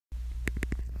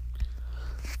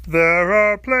There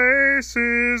are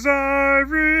places I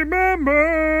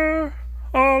remember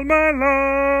all my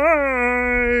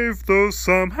life, though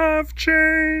some have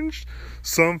changed,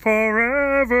 some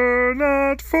forever,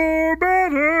 not for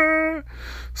better.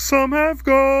 Some have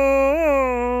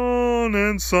gone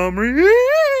and some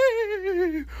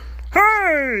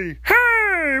Hey!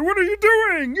 Hey! What are you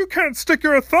doing? You can't stick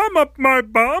your thumb up my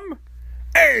bum!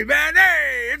 Hey, man,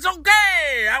 hey! It's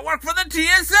okay! I work for the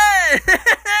TSA!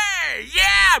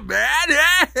 Yeah, man!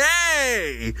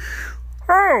 Hey!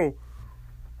 Oh,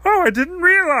 I didn't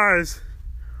realize.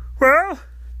 Well,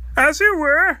 as you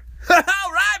were. All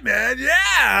right, man,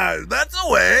 yeah! That's a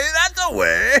way!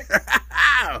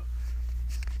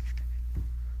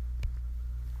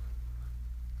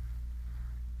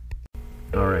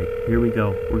 All right, here we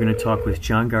go. We're going to talk with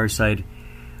John Garside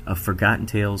of Forgotten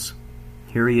Tales.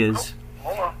 Here he is.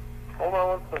 Hold on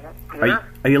 1 second.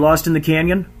 Are you lost in the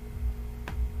canyon?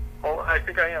 I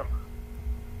think I am.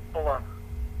 Hold on.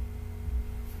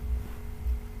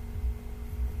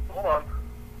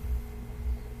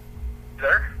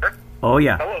 There? Oh,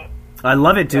 yeah. Hello? I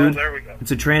love it, dude. Oh, there we go.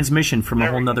 It's a transmission from a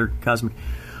There whole we go. nother cosmic...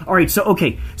 All right, so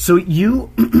you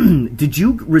did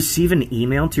you receive an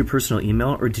email to your personal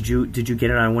email, or did you get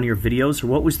it on one of your videos, or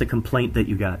what was the complaint that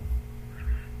you got?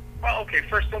 Well, okay,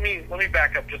 first let me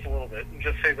back up just a little bit and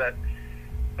just say that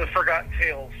the Forgotten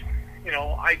Tales,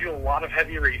 I do a lot of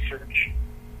heavy research.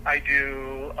 I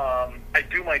do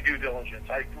my due diligence.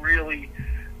 I really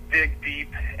dig deep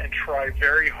and try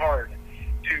very hard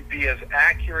to be as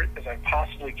accurate as I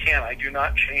possibly can. I do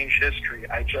not change history.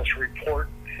 I just report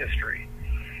history.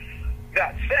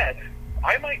 That said,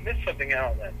 I might miss something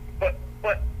now and then,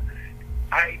 but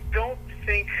I don't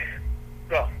think.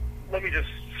 Well, let me just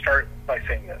start by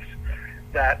saying this: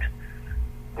 that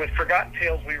with Forgotten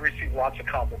Tales, we receive lots of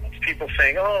compliments. People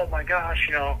saying, "Oh my gosh,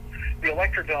 the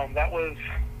Electrodome, that was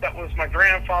my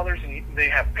grandfather's," and they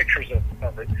have pictures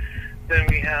of it. Then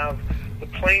we have the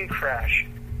plane crash,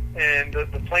 and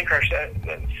the plane crash, that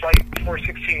Flight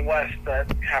 416 West that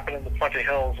happened in the Puente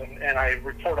Hills, and I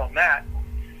report on that.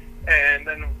 And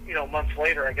then, months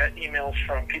later, I got emails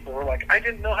from people who were like, "I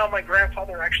didn't know how my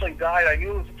grandfather actually died. I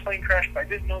knew it was a plane crash, but I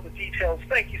didn't know the details.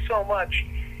 Thank you so much."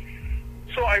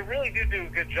 So I really do a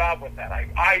good job with that.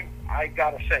 I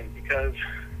gotta say, because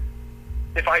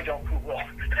if I don't, who will?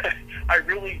 I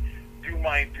really do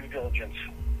my due diligence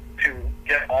to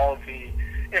get all of the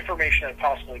information I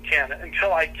possibly can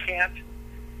until I can't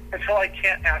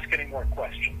ask any more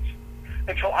questions.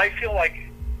 Until I feel like.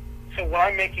 So when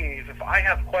I'm making these, if I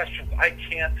have questions, I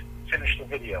can't finish the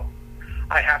video.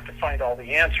 I have to find all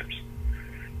the answers.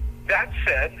 That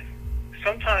said,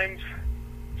 sometimes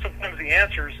the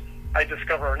answers I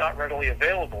discover are not readily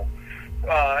available.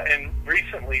 And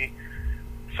recently,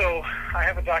 so I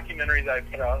have a documentary that I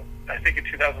put out, I think in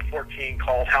 2014,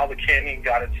 called How the Canyon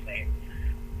Got Its Name.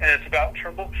 And it's about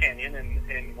Turnbull Canyon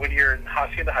in Whittier and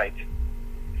Hacienda Heights.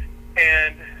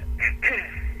 And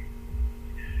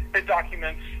it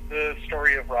documents the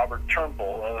story of Robert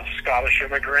Turnbull, a Scottish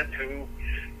immigrant who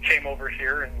came over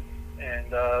here,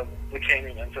 and the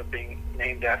canyon ends up being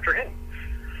named after him.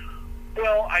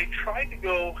 Well, I tried to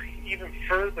go even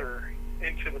further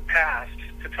into the past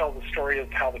to tell the story of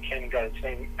how the canyon got its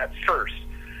name at first,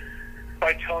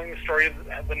 by telling the story of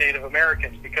the Native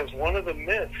Americans, because one of the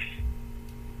myths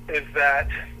is that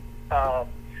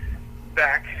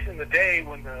back in the day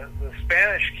when the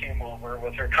Spanish came over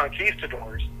with their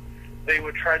conquistadors, they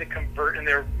would try to convert, and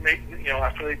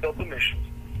after they built the missions,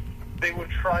 they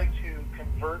would try to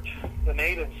convert the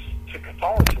natives to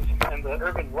Catholicism. And the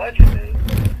urban legend is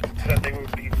that they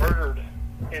would be murdered,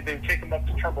 and they would take them up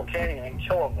to Turnbull Canyon and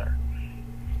kill them there.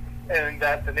 And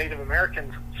that the Native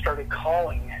Americans started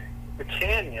calling the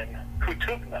canyon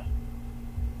Kutugna.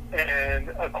 And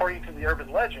according to the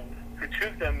urban legend,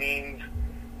 Kutugna means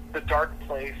the dark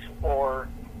place or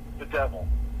the devil.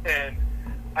 And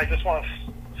I just want to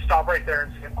stop right there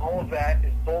and say all of that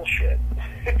is bullshit.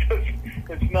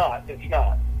 It's not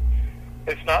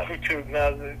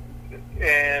Kutugna,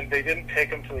 and they didn't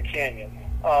take them to the canyon.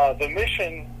 The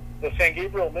mission, the San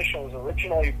Gabriel mission, was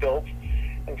originally built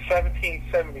in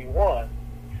 1771,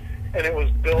 and it was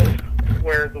built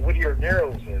where the Whittier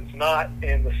Narrows is, not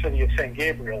in the city of San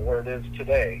Gabriel where it is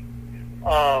today.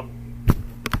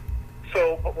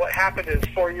 But what happened is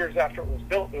 4 years after it was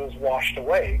built, it was washed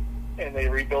away, and they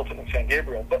rebuilt it in San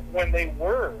Gabriel. But when they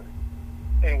were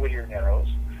in Whittier Narrows,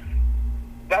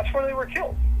 that's where they were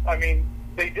killed. I mean,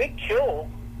 they did kill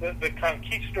the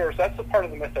conquistadors. That's the part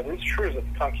of the myth that is true, is that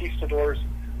the conquistadors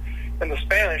and the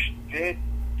Spanish did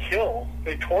kill,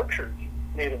 they tortured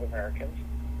Native Americans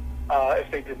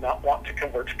if they did not want to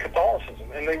convert to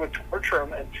Catholicism. And they would torture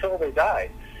them they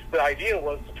died. The idea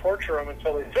was to torture them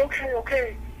until they said,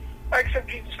 okay, I accept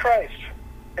Jesus Christ.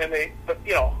 And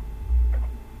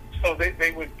so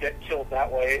they would get killed that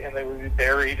way, and they would be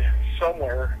buried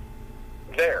somewhere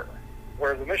there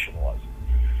where the mission was.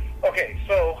 Okay,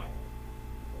 so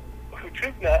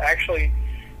Hutubna actually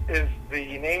is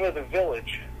the name of the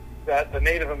village that the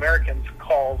Native Americans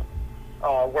called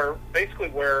where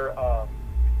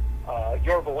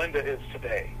Yorba Linda is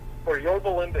today. Where Yorba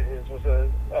Linda was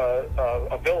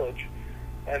a village,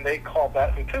 and they called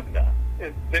that Hutubna.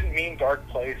 It didn't mean dark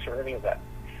place or any of that.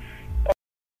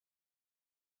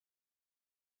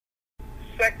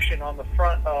 Section on the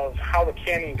front of how the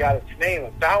canyon got its name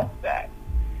about that,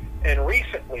 and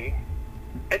recently,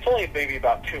 it's only maybe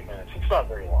about 2 minutes. It's not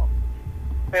very long.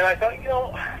 And I thought,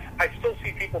 I still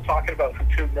see people talking about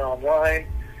Hutubna online,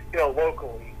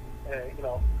 locally, and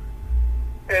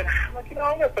I'm like,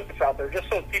 I'm going to put this out there just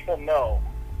so people know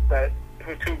that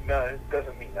Hutubna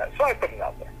doesn't mean that. So I put it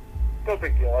out there. No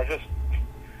big deal. I just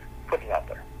put it out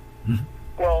there. Mm-hmm.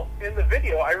 Well, in the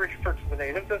video, I referred to the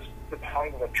natives as the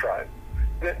Tongva tribe.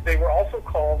 They were also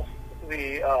called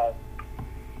the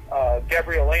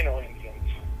Gabrielino Indians,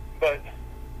 but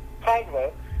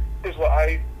Tongva is what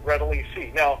I readily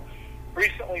see. Now,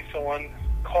 recently someone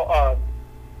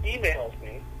emails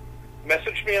me,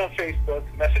 messaged me on Facebook,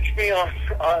 messaged me on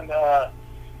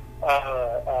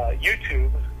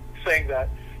YouTube, saying that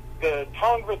the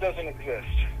Tongva doesn't exist.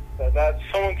 That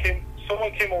someone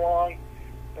came along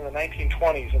in the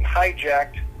 1920s and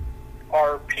hijacked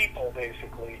our people,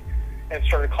 basically, and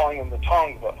started calling them the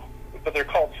Tongva. But they're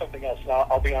called something else now.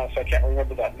 I'll be honest, I can't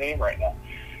remember that name right now.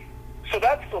 So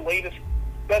that's the latest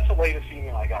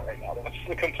email I got right now. That's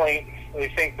the complaint. They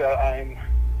think that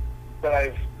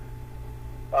I've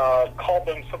called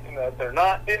them something that they're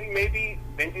not. And maybe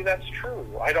that's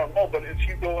true. I don't know. But if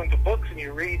you go into books and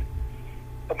you read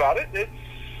about it, it's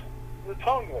the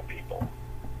Tongva people.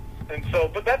 And so,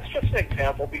 but that's just an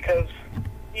example, because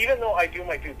even though I do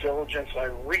my due diligence and I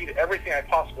read everything I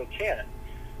possibly can,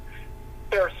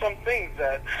 there are some things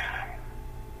that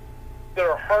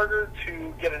are harder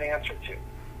to get an answer to.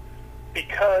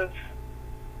 Because,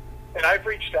 and I've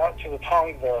reached out to the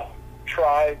Tongva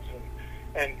tribes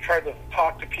and tried to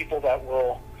talk to people that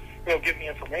will, give me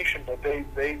information, but they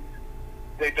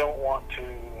don't want to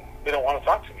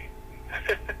talk to me.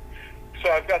 So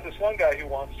I've got this one guy who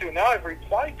wants to. Now I've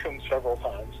replied to him several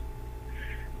times,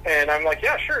 and I'm like,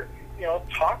 yeah, sure,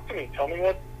 talk to me. Tell me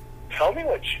what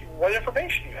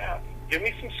information you have. Give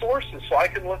me some sources so I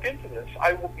can look into this.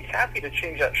 I will be happy to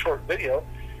change that short video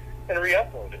and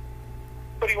re-upload it.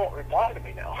 But he won't reply to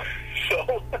me now.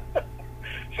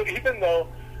 So even though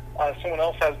someone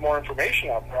else has more information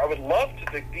out there, I would love to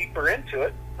dig deeper into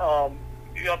it.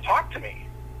 Talk to me.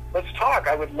 Let's talk.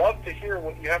 I would love to hear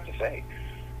what you have to say.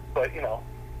 But,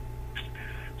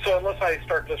 so unless I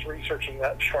start just researching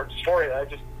that short story that I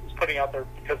just was putting out there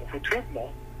because of Hutubna,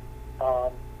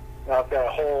 now I've got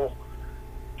a whole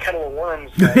kettle of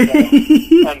worms that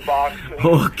unboxed.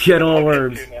 Oh, kettle of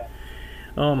worms.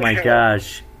 Oh, my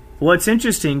gosh. Well, it's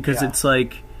interesting because it's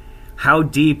like, how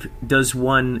deep is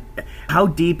one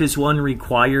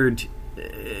required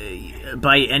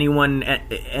by anyone,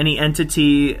 any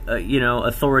entity,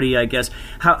 authority, I guess?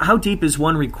 How deep is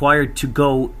one required to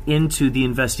go into the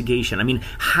investigation? I mean,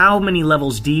 how many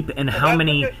levels deep and how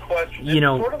many? That's a good question.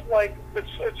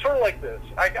 It's sort of like this.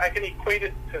 I can equate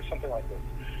it to something like this.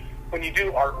 When you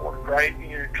do artwork, right?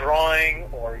 You're drawing,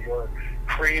 or you're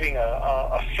creating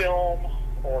a film,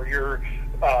 or you're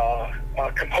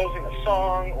composing a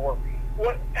song, or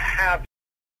what have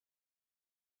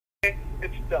you.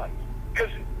 It's done. Because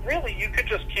really, you could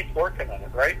just keep working on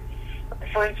it, right?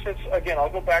 For instance, again, I'll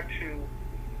go back to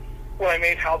when I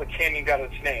made How the Canyon Got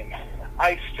Its Name.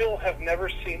 I still have never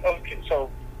seen... Okay, so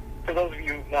for those of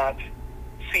you who've not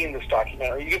seen this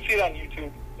documentary, you can see it on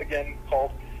YouTube, again,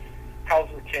 called How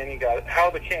the Canyon Got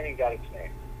Its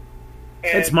Name.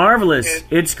 And it's marvelous.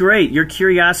 It's great. Your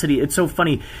curiosity. It's so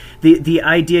funny. The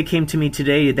idea came to me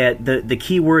today that the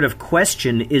key word of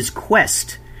question is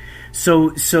quest. So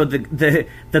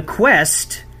the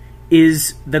quest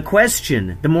is the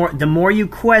question. The more you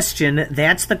question,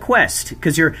 that's the quest,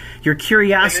 because your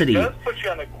curiosity. And it does put you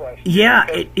on a quest.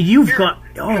 Yeah, you've gone.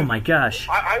 Oh my gosh!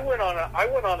 I went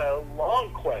on a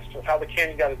long quest of how the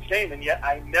canyon got its name, and yet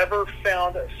I never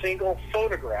found a single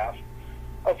photograph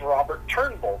of Robert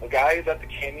Turnbull, the guy that the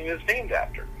canyon is named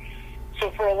after.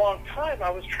 So for a long time, I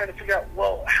was trying to figure out,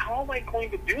 well, how am I going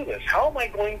to do this? How am I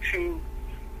going to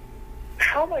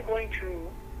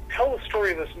tell the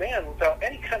story of this man without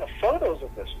any kind of photos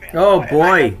of this man? Oh, boy.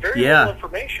 I had very little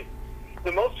information.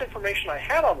 The most information I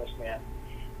had on this man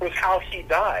was how he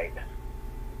died,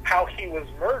 how he was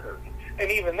murdered. And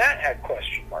even that had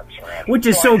question marks around it. Which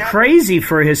is so crazy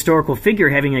for a historical figure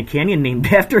having a canyon named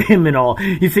after him and all.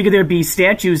 You figure there'd be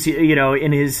statues,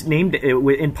 in his named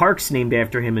in parks named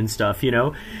after him and stuff,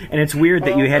 And it's weird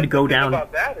that you had to go down. The thing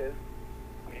about that is,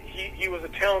 he was a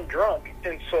town drunk,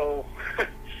 and so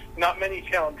not many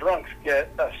town drunks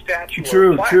get a statue.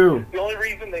 True, or a plaque. true. The only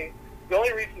reason they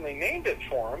named it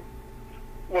for him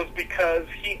was because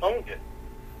he owned it.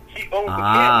 He owned the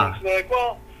canyon. So they're like,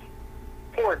 well,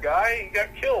 poor guy, he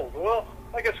got killed. Well,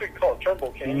 I guess we could call it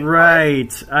Turnbull Canyon.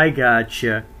 Right, I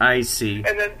gotcha. I see.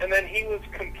 And then he was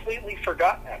completely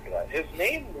forgotten after that. His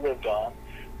name lived on,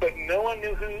 but no one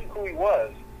knew who he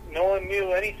was. No one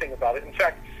knew anything about it. In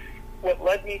fact, what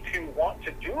led me to want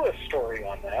to do a story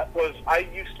on that was I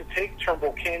used to take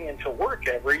Turnbull Canyon to work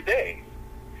every day.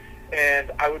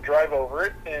 And I would drive over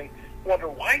it and wonder,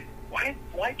 why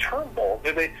Turnbull?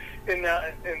 Did they?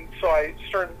 And so I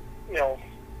started,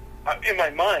 in my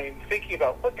mind, thinking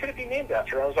about what could it be named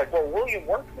after. I was like, well, William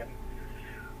Workman,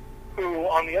 who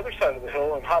on the other side of the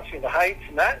hill in Hacienda Heights,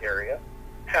 in that area,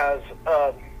 has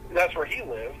that's where he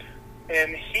lived,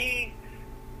 and he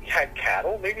had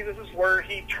cattle. Maybe this is where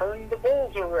he turned the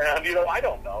bulls around. I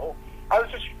don't know. I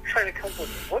was just trying to come up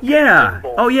with what's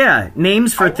Turnbull? Oh yeah,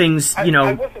 names for things. I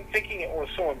wasn't thinking it was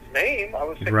someone's name. I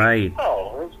was thinking, right.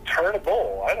 Oh, it was turn a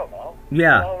bull. I don't know.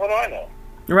 Yeah. What do I know?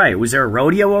 Right. Was there a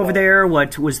rodeo over there?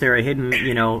 What was there a hidden,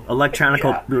 electronic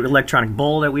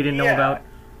bull that we didn't know about?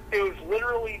 It was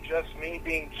literally just me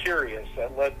being curious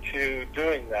that led to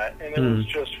doing that, and it was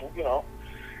just,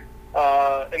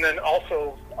 and then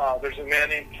also there's a man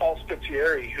named Paul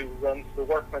Spitzieri who runs the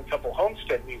Workman Temple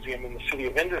Homestead Museum in the City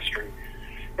of Industry,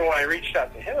 and when I reached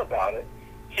out to him about it,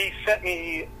 he sent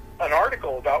me an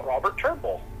article about Robert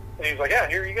Turnbull, and he was like, yeah,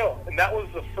 here you go, and that was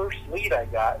the first lead I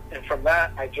got, and from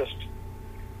that I just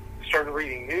started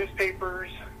reading newspapers,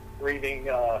 reading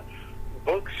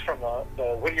books from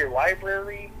the Whittier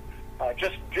Library,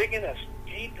 just digging as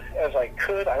deep as I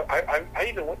could. I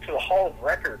even went to the Hall of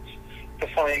Records to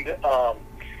find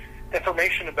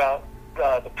information about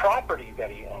the property that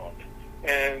he owned.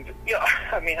 And,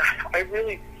 I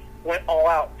really went all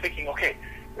out thinking, okay,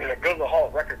 we're going to go to the Hall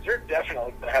of Records. They're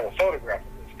definitely going to have a photograph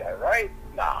of this guy, right?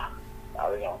 Nah,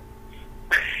 they don't.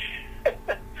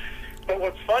 But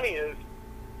what's funny is,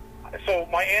 so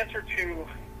my answer to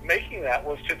making that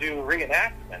was to do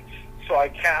reenactments. So I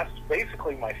cast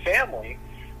basically my family.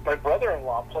 My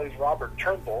brother-in-law plays Robert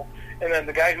Turnbull, and then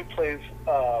the guy who plays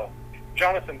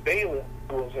Jonathan Bailey,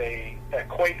 who was a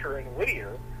Quaker in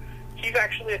Whittier, he's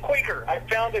actually a Quaker. I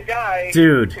found a guy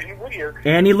in Whittier.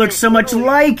 And he looks so much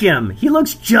like him. He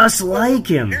looks just like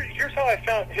him. Here's how I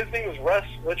found, his name was Russ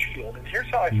Litchfield, and here's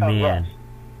how I found Russ.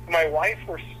 My wife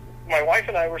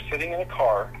and I were sitting in a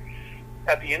car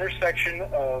at the intersection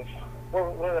of,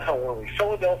 where the hell were we?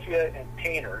 Philadelphia and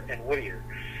Painter and Whittier.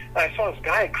 And I saw this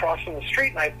guy crossing the street,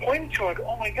 and I pointed to him. I go,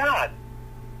 oh, my God.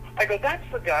 I go, that's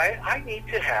the guy I need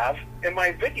to have in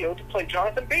my video to play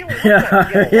Jonathan Bailey.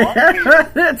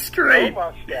 That's great.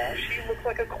 No mustache. He looks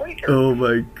like a Quaker. Oh,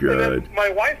 my God. And then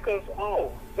my wife goes,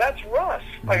 oh, that's Russ.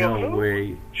 I go, no who?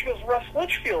 Way. She goes, Russ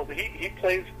Litchfield. He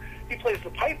plays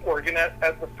the pipe organ at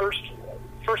the first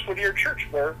Whittier church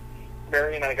where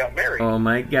Mary and I got married. Oh,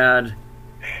 my God.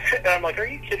 And I'm like, are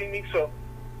you kidding me? So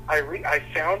I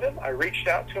found him. I reached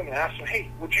out to him and asked him, hey,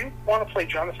 would you want to play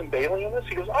Jonathan Bailey in this?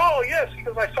 He goes, oh, yes. He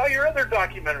goes, I saw your other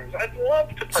documentaries. I'd love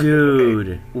to participate.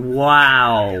 Dude,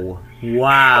 wow.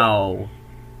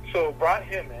 So brought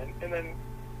him in, and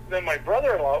then my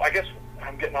brother-in-law, I guess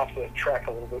I'm getting off the track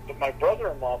a little bit, but my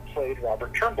brother-in-law played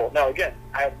Robert Turnbull. Now, again,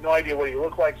 I have no idea what he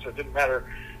looked like, so it didn't matter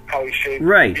how he shaved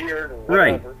his beard or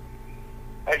whatever. Right.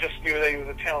 I just knew that he was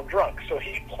a town drunk. So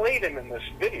he played him in this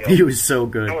video. He was so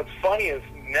good. And what's funny is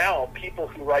now people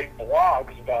who write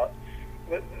blogs about,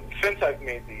 since I've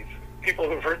made these, people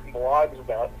who've written blogs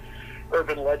about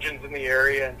urban legends in the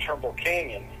area and Turnbull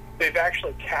Canyon, they've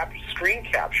actually screen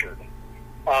captured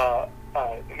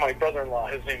my brother-in-law.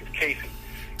 His name is Casey.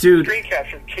 Dude. Screen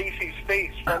captured Casey's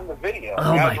face from the video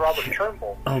as Robert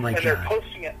Turnbull. Oh, my God. And they're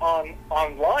posting it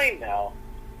online now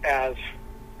as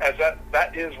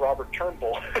that is Robert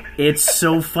Turnbull. It's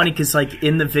so funny because, like,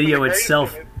 in the video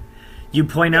itself, you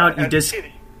point out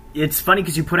it's funny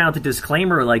because you put out the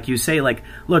disclaimer, like you say, like,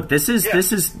 look, this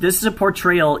is a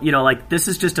portrayal, like this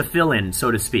is just a fill-in, so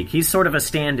to speak. He's sort of a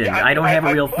stand-in. I don't have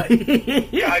a real. I put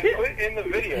in the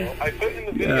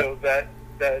video.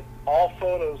 That all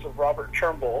photos of Robert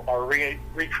Turnbull are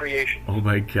recreations. Oh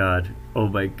my God! Oh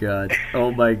my God!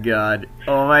 Oh my God!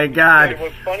 Oh my And God!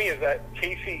 what's funny is that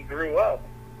Casey grew up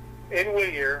in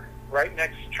Whittier right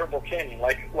next to Trimble Canyon,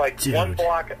 like Dude. 1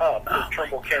 block up Oh, is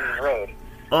Trimble Canyon Road.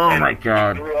 Oh, And my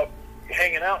God. He grew up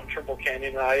hanging out in Trimble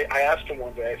Canyon, and I asked him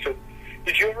one day, I said,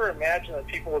 did you ever imagine that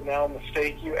people would now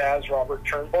mistake you as Robert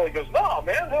Turnbull? He goes, no,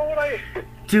 man, how would I?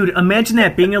 Dude, imagine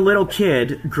that, being a little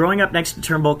kid, growing up next to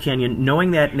Turnbull Canyon,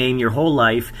 knowing that name your whole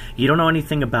life, you don't know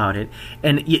anything about it,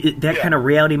 and that kind of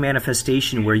reality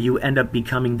manifestation where you end up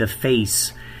becoming the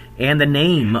face and the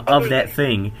name of that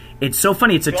thing. It's so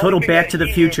funny. It's a total Back to the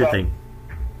Future thing.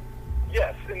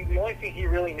 Yes, and the only thing he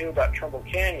really knew about Trimble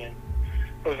Canyon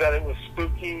was that it was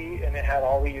spooky and it had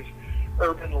all these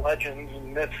urban legends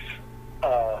and myths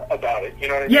about it. You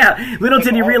know what I mean? Yeah, little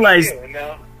did he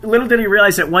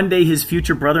realize that one day his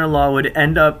future brother-in-law would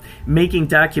end up making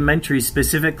documentaries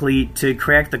specifically to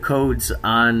crack the codes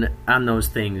on those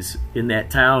things in that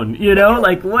town. You know,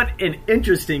 like, what an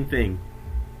interesting thing.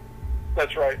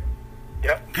 That's right.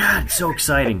 Yep. God, so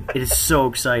exciting. It is so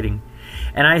exciting.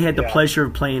 And I had the pleasure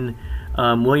of playing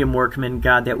William Workman.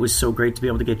 God, that was so great to be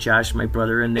able to get Josh, my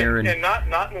brother, in there. And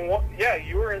not in one. Yeah,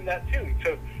 you were in that too.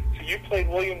 So you played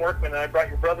William Workman, and I brought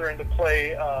your brother in to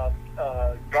play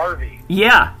Garvey.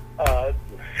 Yeah.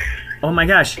 Oh my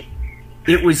gosh,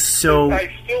 it was so. I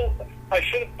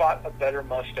should have bought a better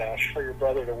mustache for your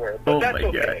brother to wear, but that's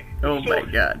okay. Oh my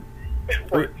god.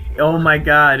 It works. Oh my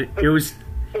god, it was.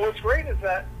 So what's great is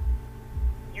that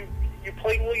you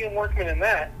played William Workman in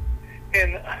that,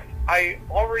 and I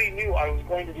already knew I was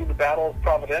going to do the Battle of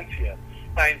Providencia.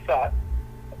 I thought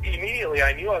immediately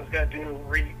I knew I was going to do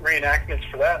reenactments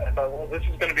for that. I thought, well, this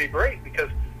is going to be great because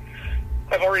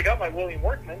I've already got my William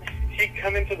Workman. He'd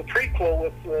come into the prequel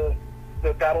with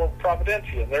the Battle of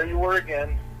Providencia. There you were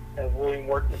again as William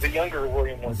Workman, the younger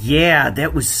William Workman. Yeah,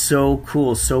 that was so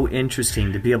cool, so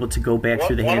interesting to be able to go back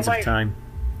through the hands of time.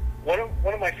 One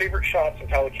of my favorite shots of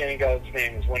How the Canyon Got Its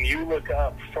Name is when you look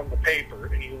up from the paper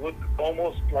and you look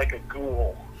almost like a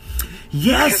ghoul.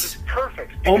 Yes! Because it's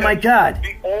perfect. Oh my god.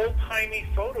 The old-timey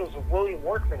photos of William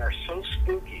Workman are so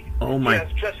spooky. Oh my. He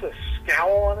has just a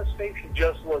scowl on his face. He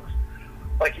just looks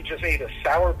like he just ate a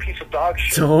sour piece of dog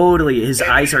shit. Totally. His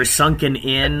eyes are sunken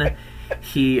in.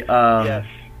 He, yes.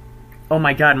 Oh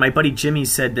my god, my buddy Jimmy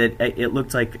said that it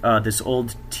looked like this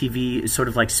old TV, sort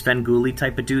of like Svengoolie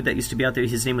type of dude that used to be out there.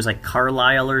 His name was like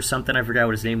Carlisle or something. I forgot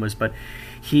what his name was, but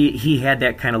he had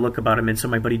that kind of look about him. And so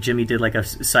my buddy Jimmy did like a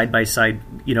side-by-side,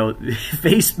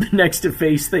 face next to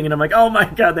face thing. And I'm like, oh my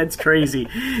god, that's crazy.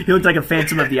 He looked like a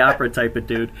Phantom of the Opera type of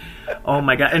dude. Oh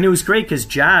my god. And it was great because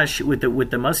Josh, with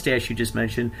the mustache you just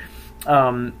mentioned,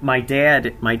 my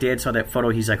dad saw that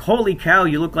photo. He's like, holy cow,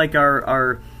 you look like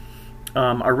our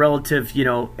relative,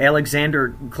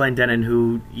 Alexander Clendenin,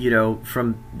 who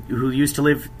used to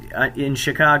live in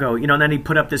Chicago, and then he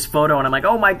put up this photo, and I'm like,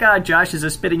 oh my god, Josh is a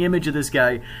spitting image of this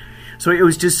guy. So it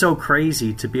was just so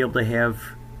crazy to be able to have,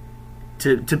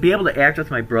 to be able to act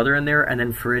with my brother in there, and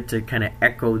then for it to kind of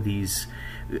echo these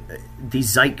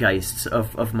zeitgeists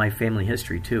of my family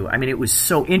history too. I mean, it was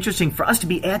so interesting for us to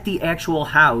be at the actual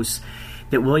house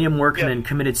that William Workman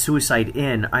committed suicide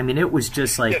in. I mean, it was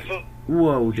just like,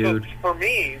 whoa, dude. So for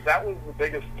me, that was the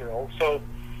biggest thrill. So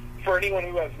for anyone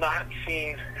who has not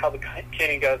seen How the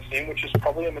Canyon Got Its Name, which is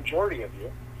probably a majority of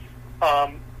you,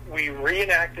 we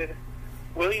reenacted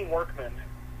William Workman.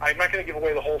 I'm not going to give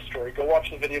away the whole story. Go watch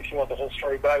the video if you want the whole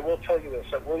story, but I will tell you this,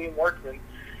 that William Workman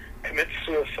commits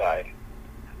suicide.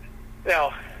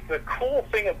 Now, the cool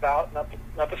thing about, not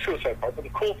the suicide part, but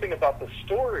the cool thing about the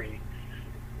story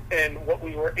and what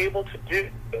we were able to do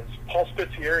is Paul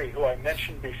Spitzieri, who I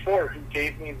mentioned before, who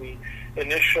gave me the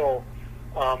initial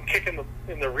kick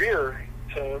in the rear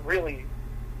to really,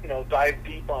 dive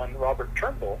deep on Robert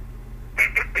Turnbull.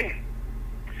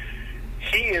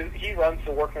 He runs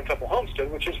the Workman Temple Homestead,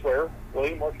 which is where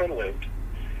William Workman lived,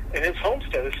 and his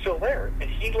homestead is still there. And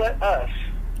he let us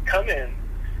come in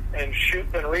and shoot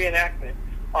a reenactment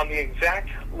on in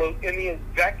the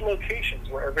exact locations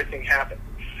where everything happened.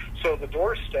 So the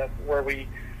doorstep where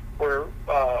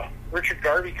Richard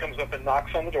Garvey comes up and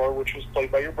knocks on the door, which was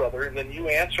played by your brother, and then you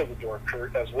answer the door,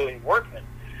 Kurt, as William Workman,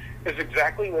 is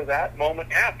exactly where that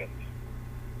moment happened.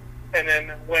 And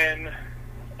then when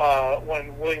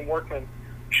William Workman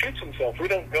shoots himself, we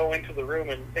don't go into the room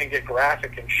and get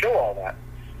graphic and show all that.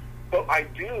 But I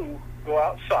do go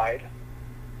outside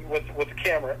with the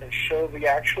camera and show the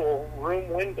actual room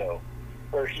window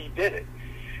where he did it.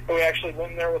 And we actually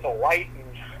went in there with a light, and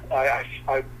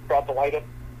I brought the light up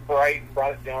bright and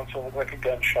brought it down so it looked like a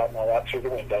gunshot and all that through the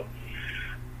window.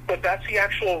 But that's the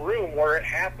actual room where it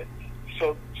happened.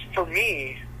 So for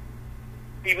me,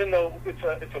 even though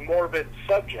it's a morbid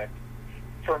subject,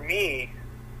 for me,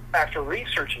 after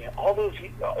researching it,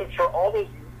 for all those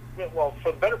well,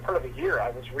 for the better part of a year,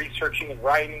 I was researching and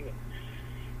writing. And,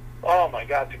 oh my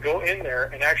God, to go in there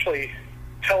and actually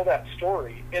tell that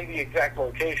story in the exact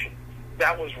location,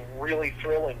 that was really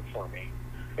thrilling for me.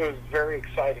 It was very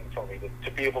exciting for me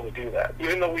to be able to do that.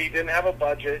 Even though we didn't have a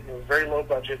budget, it was very low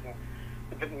budget, and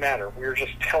it didn't matter. We were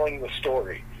just telling the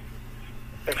story.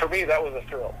 And for me, that was a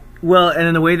thrill. Well, and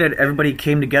in the way that everybody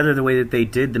came together, the way that they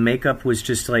did, the makeup was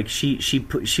just like she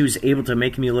was able to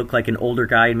make me look like an older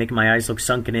guy and make my eyes look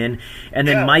sunken in. And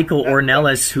then Michael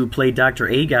Ornelas, who played Dr.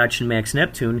 Agotch in Max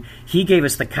Neptune, he gave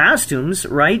us the costumes,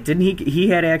 right? Didn't he? He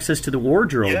had access to the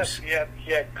wardrobes. Yes,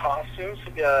 he had costumes.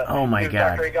 Oh my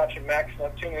God! Dr. Agotch in Max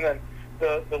Neptune, and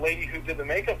then the lady who did the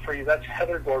makeup for you, that's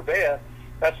Heather Gorbea.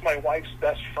 That's my wife's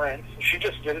best friend. She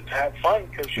just did it to have fun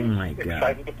because she was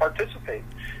excited to participate.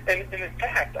 And in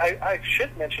fact, I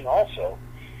should mention also,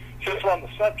 since we're on the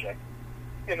subject,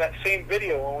 in that same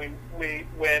video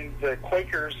when the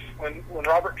Quakers, when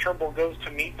Robert Trimble goes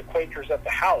to meet the Quakers at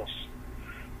the house,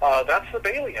 that's the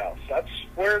Bailey house. That's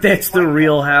where that's the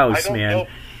real house, man. Know,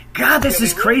 God, this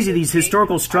is crazy. These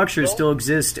historical structures still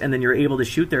exist, and then you're able to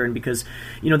shoot there. And because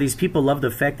these people love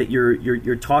the fact that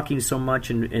you're talking so much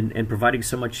and providing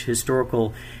so much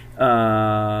historical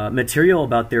material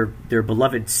about their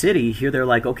beloved city. Here they're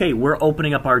like, okay, we're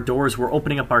opening up our doors, we're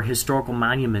opening up our historical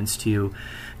monuments to you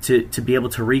to be able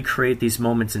to recreate these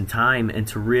moments in time and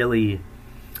to really.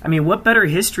 I mean, what better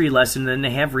history lesson than to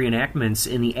have reenactments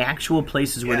in the actual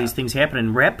places where these things happen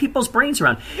and wrap people's brains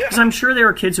around? Because I'm sure there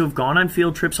are kids who have gone on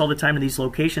field trips all the time to these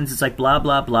locations. It's like blah,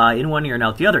 blah, blah, in one ear and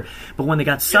out the other. But when they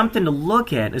got something to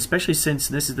look at, especially since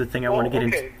this is the thing I want to get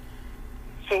into.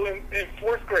 So in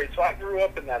fourth grade, so I grew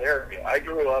up in that area. I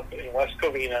grew up in West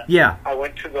Covina. Yeah. I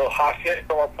went to the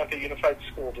Hacienda La Puente Unified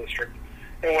School District.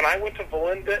 And when I went to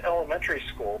Valinda Elementary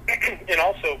School, and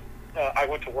also I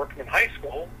went to Workman High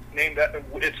School,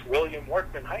 it's William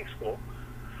Workman High School.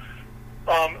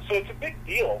 So it's a big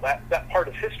deal, that part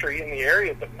of history in the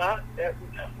area, but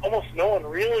almost no one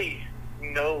really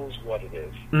knows what it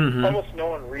is. Mm-hmm. Almost no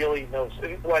one really knows.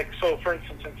 Like, so for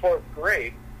instance, in fourth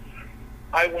grade,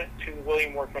 I went to the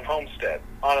William Workman Homestead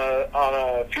on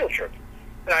a field trip.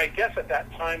 And I guess at that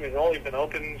time it had only been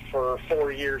open for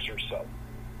 4 years or so.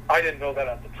 I didn't know that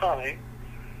at the time.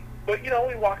 But,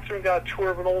 we walked through and got a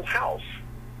tour of an old house.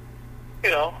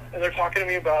 And they're talking to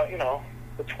me about,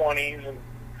 the 20s, and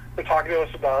they're talking to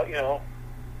us about,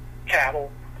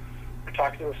 cattle. They're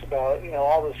talking to us about,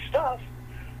 all this stuff.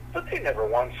 But they never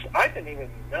once, I didn't even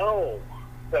know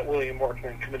that William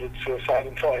Workman committed suicide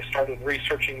until I started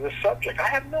researching this subject. I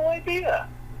had no idea.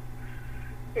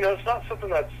 It's not something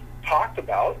that's talked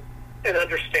about, and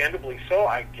understandably so,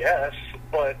 I guess,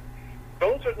 but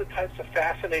those are the types of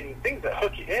fascinating things that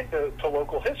hook you into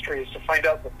local history, is to find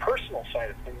out the personal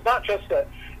side of things. Not just that,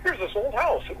 here's this old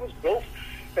house, it was built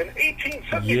in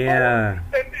 1874,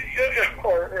 and,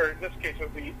 or in this case it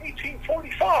would be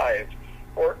 1845,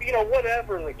 or,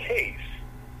 whatever the case.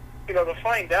 To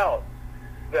find out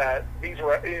that these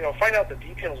were, find out the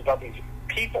details about these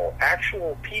people,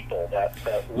 actual people that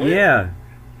lived.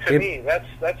 To me, that's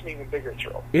an even bigger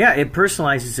thrill. Yeah, it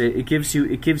personalizes it.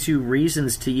 It gives you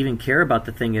reasons to even care about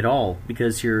the thing at all,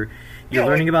 because you're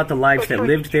learning about the lives that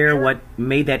lived there, what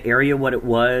made that area what it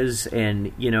was,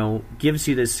 and gives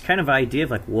you this kind of idea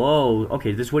of like, whoa,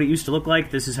 okay, this is what it used to look like.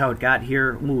 This is how it got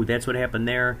here. Ooh, that's what happened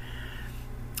there.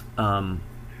 Well,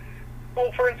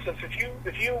 for instance,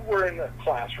 if you were in the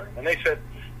classroom and they said,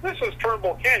 "This is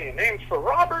Turnbull Canyon, named for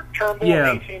Robert Turnbull in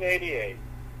 1888."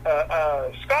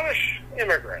 Scottish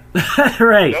immigrant.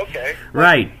 Right. Okay.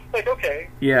 Right. Okay.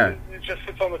 Yeah. It just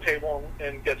sits on the table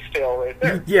and gets stale right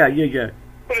there. Yeah.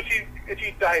 But if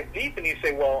you dive deep and you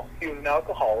say, well, he was an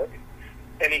alcoholic,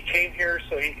 and he came here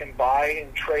so he can buy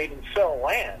and trade and sell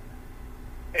land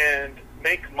and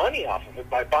make money off of it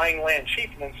by buying land cheap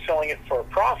and then selling it for a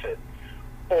profit,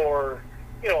 or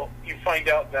you find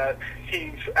out that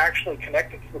he's actually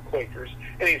connected to the Quakers,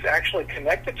 and he's actually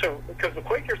connected to, because the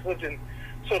Quakers lived in.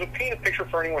 So to paint a picture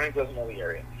for anyone who doesn't know the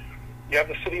area, you have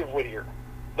the city of Whittier.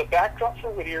 The backdrop for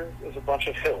Whittier is a bunch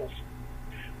of hills.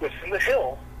 Within the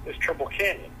hill is Trimble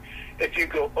Canyon. If you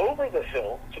go over the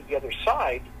hill to the other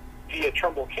side via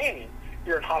Trimble Canyon,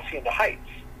 you're in Hacienda Heights.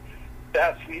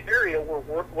 That's the area where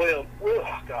where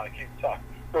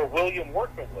William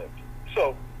Workman lived.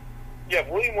 So you have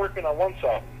William Workman on one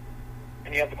side,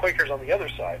 and you have the Quakers on the other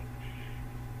side.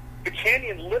 The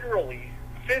canyon literally,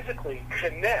 physically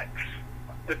connects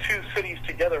the two cities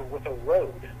together with a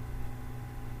road.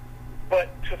 But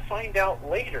to find out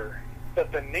later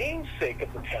that the namesake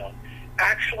of the town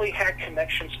actually had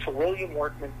connections to William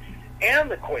Workman and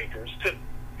the Quakers, to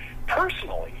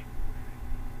personally,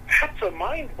 that's a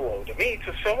mind blow to me,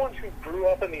 to someone who grew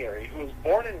up in the area, who was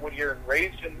born in Whittier and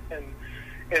raised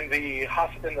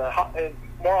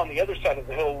more on the other side of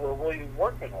the hill where William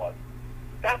Workman was.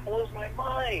 That blows my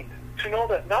mind to know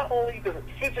that not only does it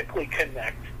physically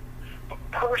connect, but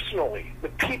personally, the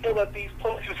people that these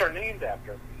places are named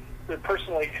after, they're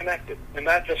personally connected, and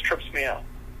that just trips me out.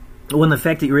 Well, and the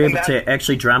fact that you're able to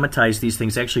actually dramatize these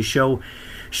things, actually show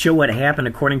what happened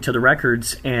according to the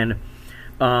records, and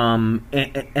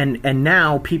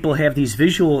now people have these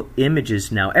visual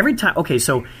images now. Every time, okay,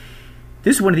 so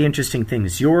this is one of the interesting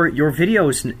things. Your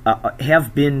videos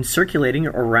have been circulating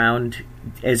around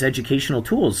as educational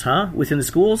tools, huh? Within the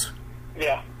schools?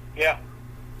 Yeah.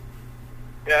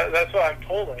 That's what I'm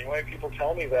told anyway. People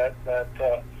tell me that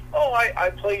I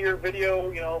play your video,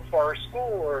 for our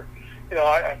school, or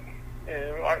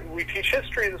we teach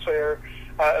history this way. Or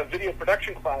a video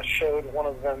production class showed one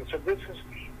of them. So this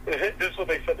is what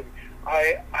they said to me.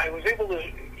 I was able to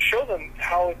show them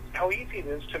how easy it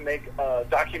is to make a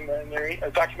documentary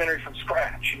from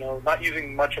scratch, not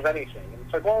using much of anything. And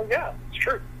it's like, well, yeah, it's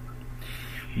true.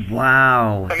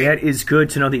 Wow, that is good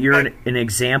to know that you're an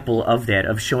example of that,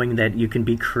 of showing that you can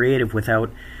be creative without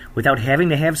having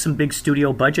to have some big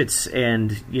studio budgets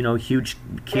and huge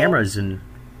cameras. And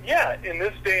yeah, in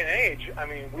this day and age,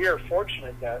 we are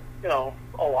fortunate that a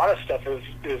lot of stuff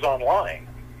is online.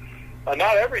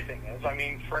 Not everything is.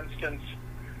 For instance,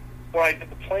 when I did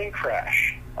the plane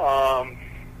crash, when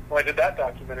I did that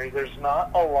documentary, there's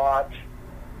not a lot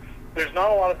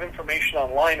of information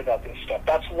online about this stuff.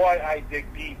 That's why I dig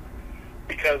deep,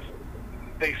 because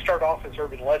they start off as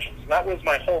urban legends. And that was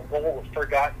my whole goal with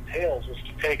Forgotten Tales, was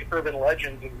to take urban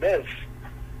legends and myths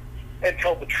and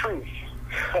tell the truth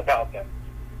about them.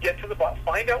 Get to the bottom,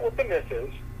 find out what the myth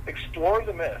is, explore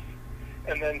the myth,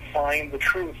 and then find the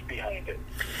truth behind it.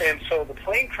 And so the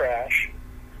plane crash,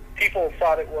 people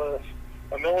thought it was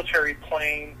a military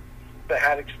plane that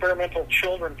had experimental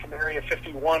children from Area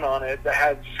 51 on it that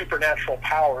had supernatural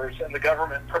powers, and the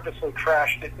government purposely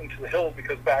crashed it into the hills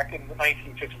because back in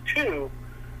 1952,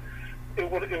 it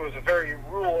was a very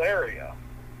rural area.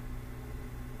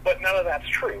 But none of that's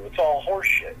true. It's all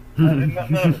horseshit. None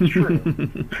of it's true.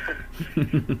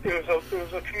 It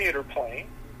was a commuter plane.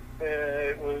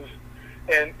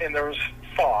 And there was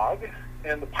fog,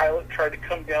 and the pilot tried to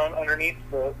come down underneath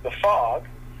the fog,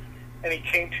 and he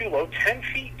came too low, 10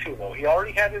 feet too low. He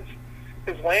already had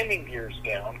his landing gears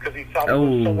down because he thought he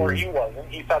was somewhere he wasn't.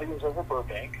 He thought he was over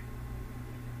Burbank.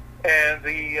 And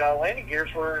the landing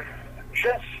gears were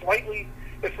just slightly,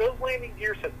 if those landing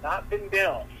gears had not been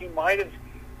down, he might have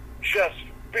just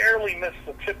barely missed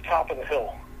the tip top of the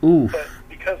hill. Oof. But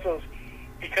because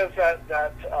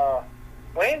that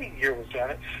landing gear was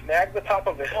down, it snagged the top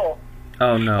of the hill,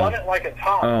 spun it like a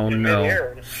top in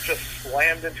midair, and it just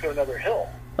slammed into another hill.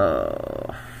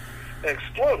 And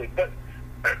exploded. But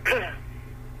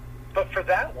for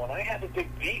that one, I had to dig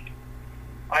deep.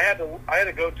 I had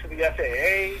to go to the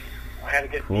FAA. I had to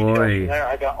get details from there.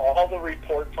 I got all the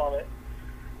reports on it.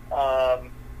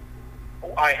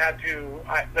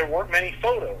 There weren't many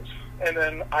photos. And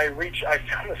then I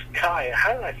found this guy.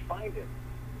 How did I find him?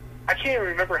 I can't even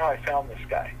remember how I found this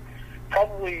guy.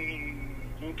 Probably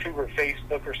YouTube or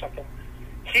Facebook or something.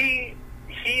 He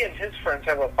and his friends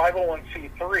have a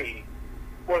 501c3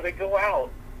 where they go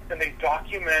out and they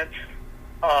document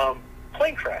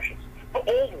plane crashes, but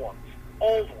old ones.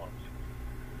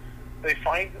 They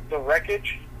find the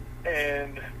wreckage,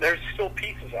 and there's still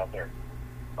pieces out there.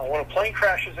 When a plane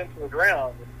crashes into the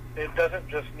ground, it doesn't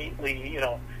just neatly, you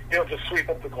don't just sweep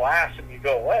up the glass and you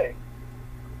go away.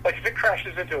 Like if it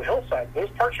crashes into a hillside, those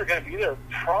parts are going to be there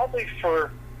probably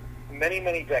for many,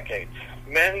 many decades.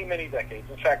 Many, many decades.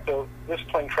 In fact, this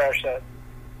plane crash that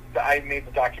I made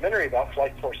the documentary about,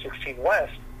 Flight 416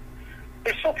 West,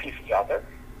 there's still pieces out there.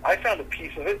 I found a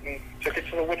piece of it and took it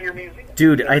to the Whittier Museum.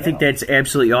 Dude, I think that's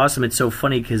absolutely awesome. It's so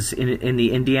funny because in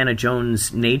the Indiana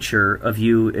Jones nature of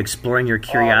you exploring your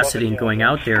curiosity and going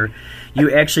out there,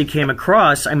 you actually came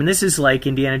across, this is like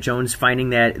Indiana Jones finding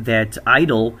that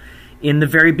idol in the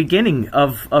very beginning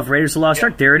of Raiders of the Lost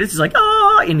Ark. There it is. It's like,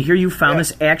 and here you found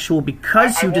this actual,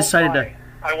 because you decided to...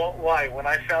 I won't lie. When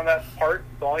I found that part,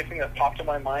 the only thing that popped in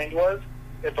my mind was,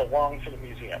 it belongs in a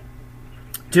museum.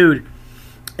 Dude,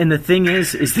 and the thing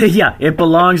is that, it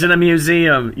belongs in a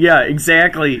museum. Yeah,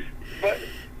 exactly.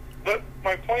 But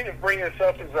my point of bringing this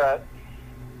up is that,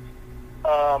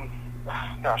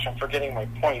 gosh, I'm forgetting my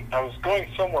point. I was going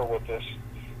somewhere with this,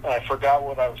 and I forgot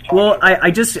what I was talking about.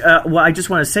 I just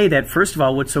want to say that, first of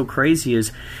all, what's so crazy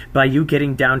is by you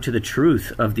getting down to the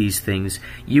truth of these things,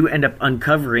 you end up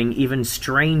uncovering even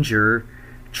stranger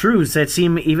truths that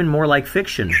seem even more like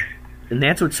fiction. And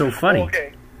that's what's so funny.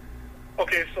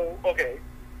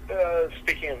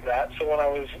 Speaking of that, so when I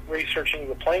was researching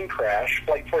the plane crash,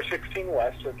 Flight 416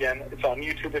 West, again, it's on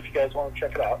YouTube if you guys want to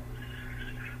check it out.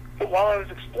 But while I was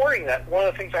exploring that, one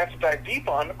of the things I have to dive deep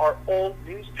on are old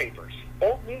newspapers.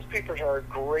 Old newspapers are a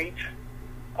great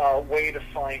way to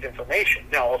find information.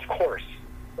 Now, of course,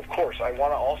 I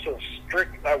want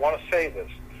to say this,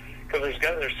 because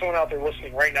there's someone out there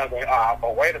listening right now going,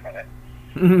 but wait a minute.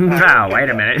 Wait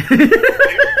a minute.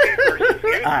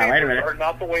 Newspapers are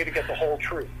not the way to get the whole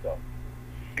truth, though,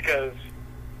 because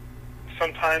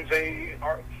sometimes they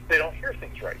don't hear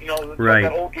things right. You know, right.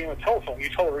 That old game of telephone. You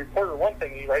tell a reporter one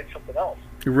thing, and he writes something else.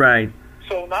 Right.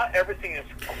 So not everything is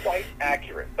quite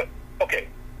accurate. But okay,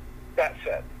 that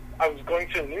said, I was going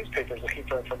through the newspapers looking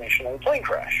for information on the plane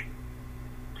crash,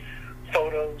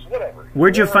 photos, whatever.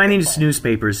 Where'd you find these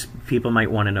newspapers? People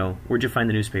might want to know. Where'd you find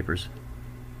the newspapers?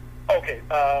 Okay.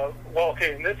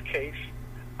 In this case,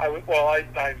 I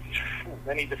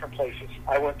many different places.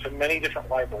 I went to many different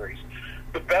libraries.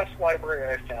 The best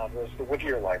library I found was the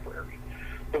Whittier Library.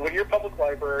 The Whittier Public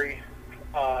Library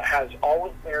has all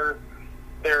of their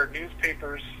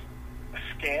newspapers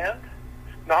scanned.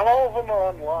 Not all of them are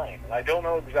online. I don't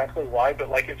know exactly why, but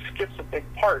like it skips a big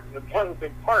part. And one of the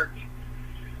big parts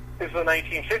is the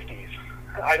 1950s.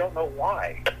 I don't know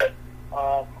why.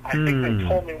 I think they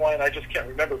told me why, and I just can't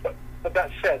remember. But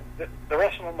that said, the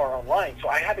rest of them are online. So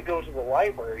I had to go to the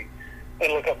library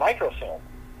and look at microfilm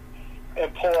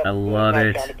and pull up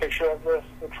and found a picture of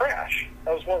the crash.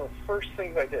 That was one of the first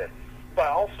things I did. But I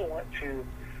also went to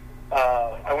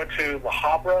La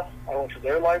Habra. I went to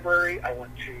their library. I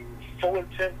went to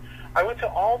Fullerton. I went to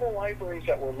all the libraries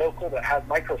that were local that had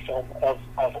microfilm of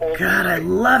old. God, I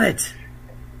love it.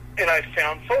 And I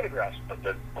found photographs. But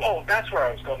that's where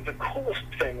I was going. The coolest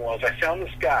thing was I found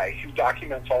this guy who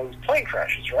documents all these plane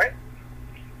crashes, right?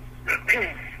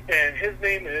 And his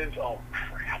name is, oh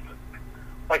crap,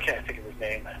 why can't I think of his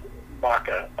name?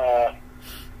 Maka.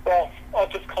 I'll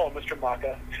just call him Mr.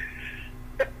 Maka.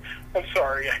 I'm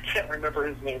sorry, I can't remember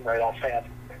his name right offhand.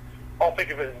 I'll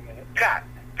think of it in a minute.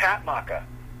 Pat Maka.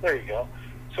 There you go.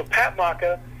 So Pat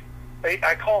Maka,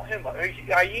 I call him,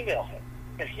 I email him,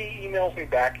 and he emails me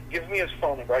back, gives me his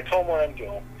phone number. I tell him what I'm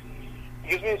doing. He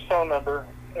gives me his phone number,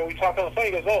 and we talk on the phone.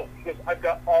 He goes, I've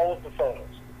got all of the photos.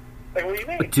 Like, what do you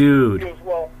mean? Dude. He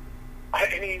goes,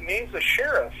 and he names the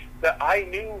sheriff that I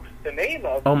knew the name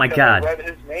of. Oh, my God. I read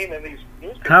his name in these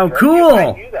newspapers. How cool.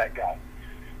 I knew that guy.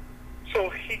 So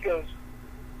he goes,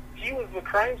 he was the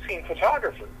crime scene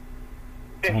photographer.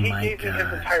 And he gave me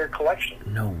his entire collection.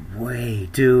 No way,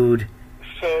 dude.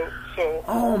 So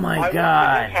oh my I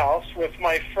God. went to his house with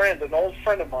my friend, an old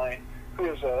friend of mine,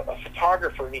 who is a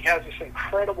photographer, and he has this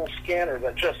incredible scanner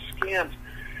that just scans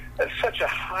at such a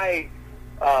high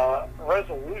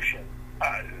resolution.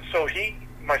 So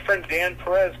my friend Dan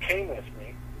Perez came with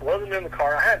me, wasn't in the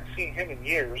car. I hadn't seen him in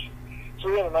years. So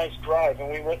we had a nice drive,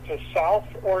 and we went to South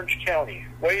Orange County,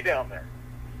 way down there.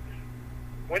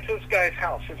 Went to this guy's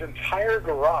house. His entire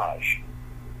garage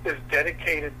is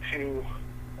dedicated to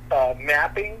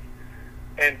mapping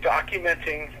and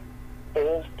documenting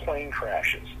old plane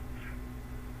crashes,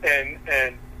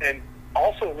 and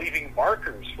also leaving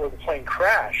markers where the plane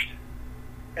crashed,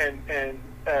 and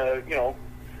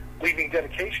leaving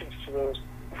dedications to those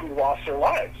who lost their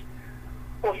lives.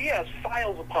 Well, he has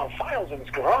files upon files in his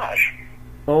garage.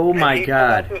 Oh my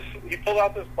God! He pulled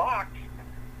out this box,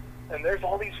 and there's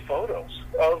all these photos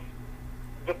of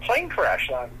the plane crash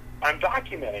I'm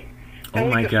documenting. And oh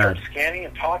my we just God! started scanning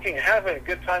and talking and having a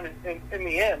good time. In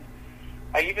the end,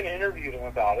 I even interviewed him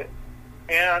about it,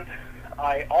 and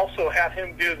I also had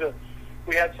him do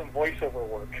we had some voiceover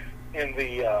work in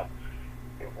the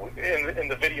in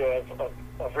the video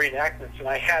of reenactments, and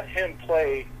I had him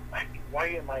play. Why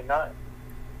am I not?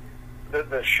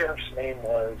 The sheriff's name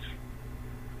was.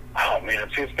 Oh man,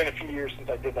 it's been a few years since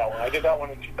I did that one. I did that one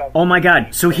in 2000. Oh my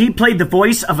God! So he played the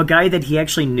voice of a guy that he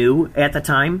actually knew at the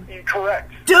time.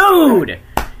 Correct, dude.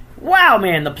 Wow,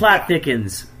 man, the plot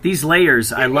thickens. These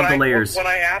layers, I love the layers. When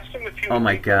I asked him if he would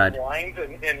my God. lines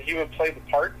and he would play the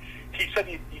part, he said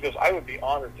he goes, I would be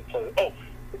honored to play it.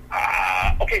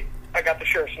 Okay, I got the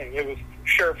sheriff's name. It was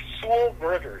Sheriff Sewell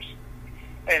Griggers.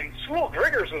 And Sewell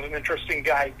Griggers was an interesting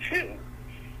guy, too,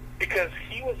 because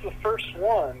he was the first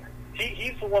one.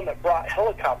 He's the one that brought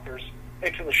helicopters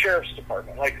into the sheriff's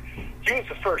department. Like, he was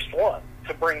the first one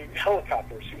to bring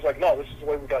helicopters. He was like, no, this is the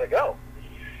way we got to go.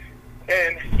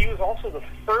 And he was also the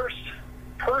first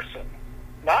person,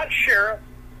 not sheriff,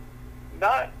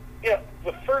 the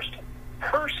first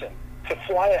person to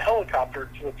fly a helicopter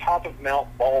to the top of Mount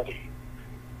Baldy.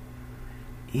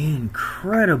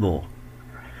 Incredible.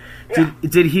 Yeah.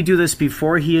 Did he do this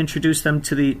before he introduced them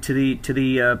to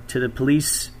the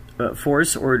police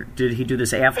force, or did he do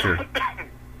this after?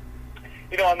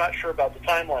 I'm not sure about the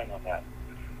timeline on that.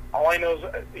 All I know is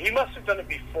he must have done it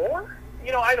before.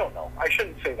 I don't know. I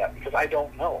shouldn't say that because I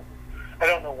don't know. I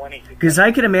don't know when he did. Because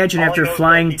I can imagine after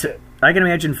flying to. Did. I can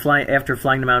imagine after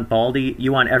flying to Mount Baldy,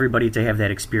 you want everybody to have that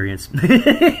experience.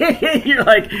 You're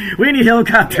like, we need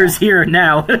helicopters here and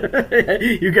now.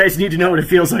 You guys need to know what it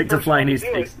feels like to fly in these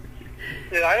things.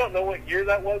 Yeah, I don't know what year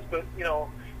that was, but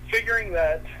figuring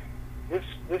that this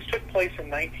took place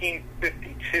in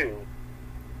 1952,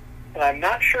 and I'm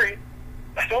not sure.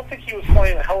 I don't think he was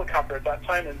flying a helicopter at that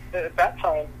time. And at that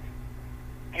time,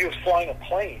 he was flying a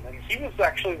plane, and he was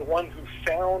actually the one who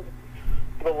found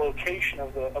the location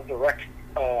of the wreck,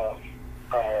 of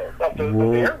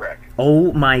the air wreck.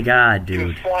 Oh my God, dude! He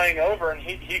was flying over, and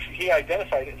he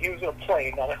identified it. He was in a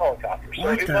plane, not a helicopter. So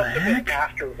What it the must have heck? been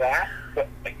after that. But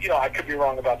I could be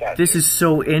wrong about that. This is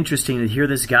so interesting to hear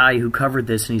this guy who covered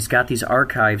this, and he's got these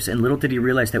archives, and little did he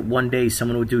realize that one day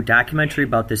someone would do a documentary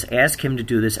about this, ask him to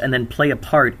do this, and then play a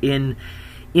part in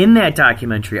that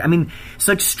documentary. I mean,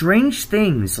 such strange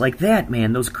things like that,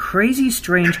 man. Those crazy,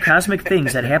 strange, cosmic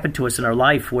things that happen to us in our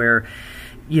life where,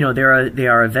 there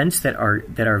are events that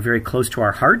are very close to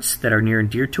our hearts, that are near and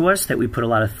dear to us, that we put a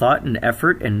lot of thought and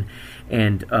effort and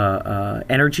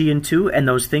energy into, and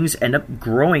those things end up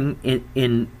growing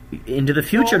into the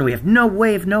future, and we have no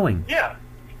way of knowing. Yeah.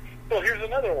 Well, here's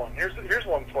another one. Here's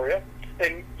one for you,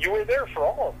 and you were there for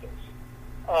all of this.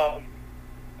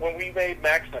 When we made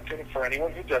Max Neptune, for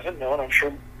anyone who doesn't know, and I'm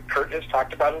sure Kurt has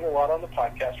talked about it a lot on the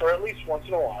podcast, or at least once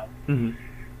in a while,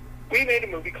 we made a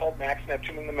movie called Max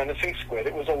Neptune and the Menacing Squid.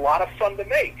 It was a lot of fun to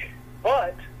make,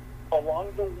 but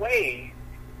along the way,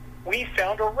 we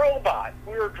found a robot.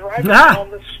 We were driving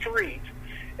down the street,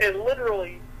 and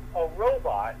literally a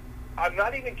robot, I'm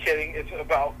not even kidding, it's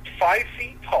about 5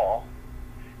 feet tall,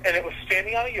 and it was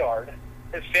standing on a yard,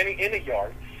 it's standing in a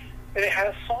yard, and it had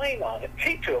a sign on it,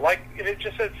 taped to it, and it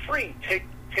just said, "Free, take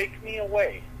me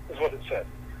away," is what it said.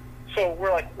 So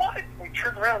we're like, what? We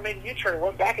turned around, made a U-turn, and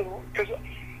went back, because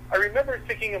I remember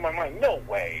thinking in my mind, no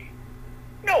way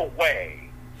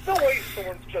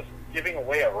someone's just giving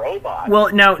away a robot. Well,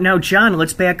 now, John,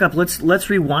 let's back up. Let's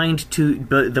rewind to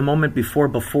the moment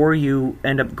before you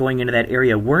end up going into that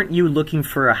area. Weren't you looking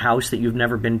for a house that you've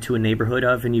never been to a neighborhood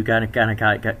of, and you got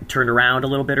turned around a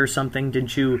little bit or something?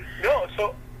 Didn't you? No,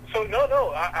 so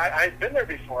no. I've been there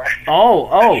before. Oh.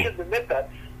 I should admit that.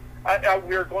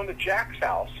 We were going to Jack's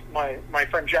house, my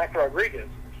friend Jack Rodriguez.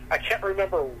 I can't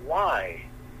remember why,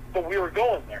 but we were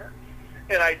going there,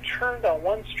 and I turned on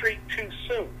one street too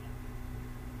soon.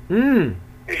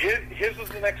 His was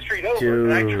the next street over, Dude.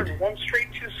 and I turned one street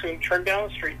too soon, turned down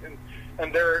the street,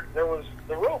 and there was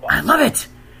the robot. I love it.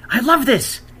 I love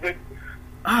this.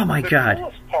 Oh my God. The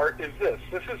coolest part is this.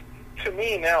 This is, to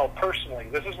me now, personally,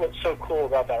 this is what's so cool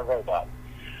about that robot.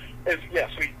 Is, yes,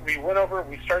 we went over,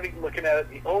 we started looking at it,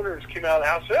 the owners came out of the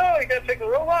house, said, "Oh, you gotta take the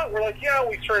robot?" We're like, "Yeah."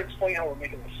 We started explaining how we're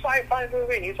making a sci-fi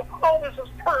movie, and he's like, "Oh, this is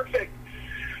perfect."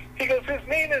 He goes, "His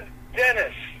name is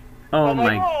Dennis." Oh I'm my.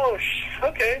 like, "Oh,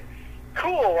 okay,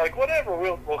 cool, whatever,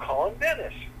 we'll call him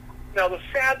Dennis." Now, the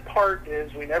sad part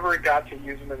is we never got to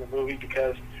use him in the movie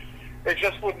because it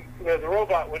just wouldn't, the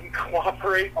robot wouldn't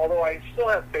cooperate, although I still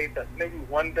have faith that maybe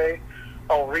one day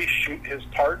I'll reshoot his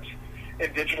parts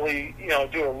and digitally,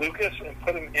 do a Lucas and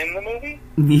put him in the movie.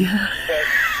 Yeah. But,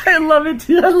 I love it.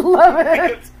 I love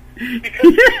it.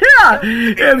 because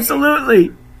Yeah,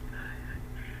 absolutely.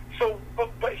 So,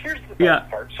 but here's the best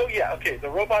part. So, okay, the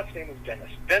robot's name is Dennis.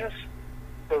 Dennis,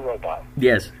 the robot.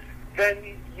 Yes.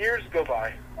 Then years go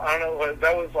by. I don't know,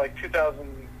 that was like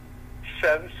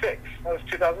 2006. That was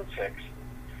 2006.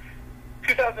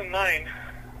 2009,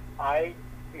 I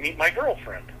meet my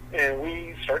girlfriend, and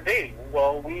we start dating.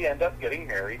 Well, we end up getting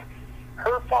married.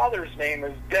 Her father's name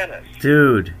is Dennis.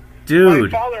 Dude. My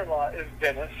father-in-law is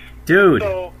Dennis. Dude.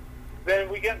 So then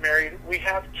we get married. We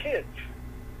have kids.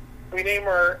 We name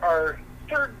our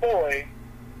third boy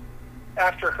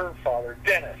after her father,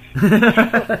 Dennis.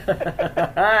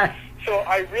 So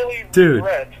I really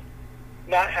regret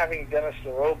not having Dennis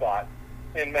the robot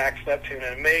in Max Neptune,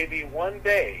 and maybe one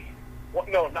day,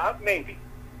 no, not maybe,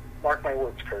 mark my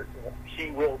words, Kurt,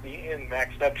 he will be in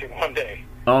Max Neptune one day.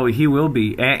 Oh, he will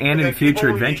be, and in future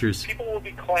adventures. People will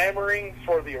be clamoring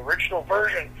for the original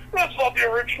version. That's not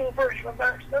the original version of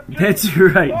Max Neptune. That's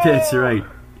right, that's right.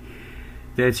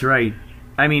 That's right.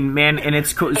 I mean, man, and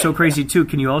it's so crazy, too.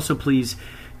 Can you also please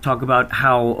talk about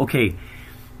how,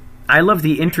 I love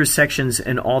the intersections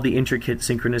and all the intricate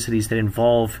synchronicities that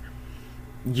involve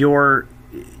your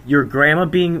your grandma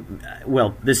being,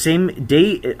 well, the same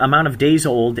amount of days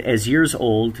old as years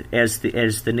old as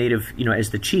the native,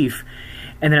 as the chief,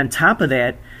 and then on top of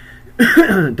that,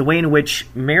 the way in which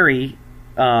Mary,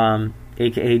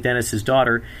 aka Dennis's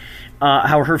daughter,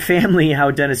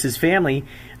 how Dennis's family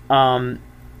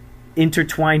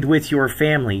intertwined with your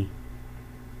family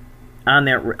on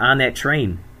that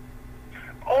train.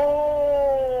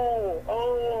 Oh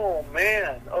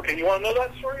man. Okay, you want to know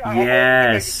that story?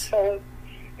 Yes. I tell it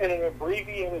in an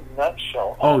abbreviated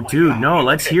nutshell. Oh, dude, God. no,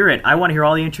 let's hear it. I want to hear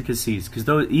all the intricacies because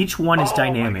each one is Oh,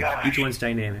 dynamic. my gosh. Each one's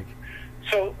dynamic.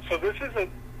 So this is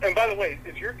and by the way,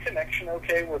 is your connection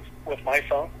okay with my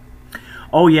phone?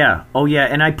 Oh yeah,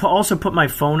 and I also put my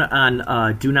phone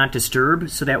on Do Not Disturb,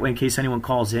 so that way, in case anyone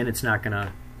calls in, it's not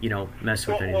gonna, mess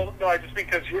with anything. Well, no, just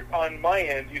because you're on my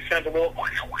end, you sound a little.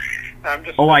 I'm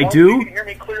just. Oh, I do? You can hear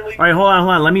me clearly. All right, hold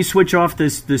on. Let me switch off the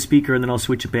speaker, and then I'll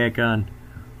switch it back on.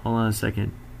 Hold on a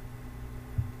second.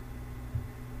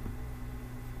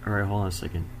 All right, hold on a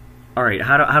second. All right,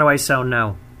 how do I sound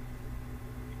now?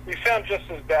 You sound just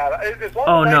as bad. As long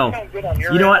Oh as no! I sound good on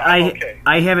your You know end, what? I'm okay.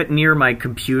 I have it near my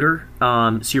computer,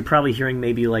 so you're probably hearing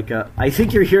maybe like a. I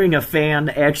think you're hearing a fan.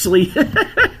 Actually,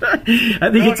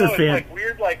 I think it's a fan. It's like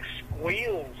weird, like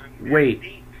squeals. And Wait.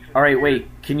 beats and All right. weird-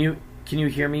 Wait. Can you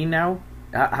hear me now?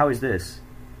 How is this?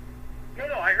 No,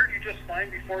 I heard you just fine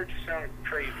before. It just sounded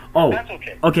crazy. Oh. That's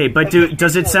okay. Okay, but That's just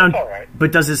does it before, sound? it's all right.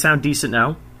 But does it sound decent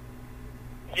now?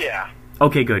 Yeah.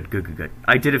 Okay. Good.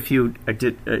 I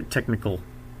did technical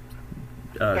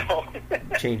No.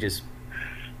 changes.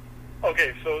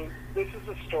 Okay, so this is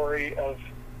a story of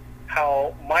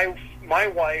how my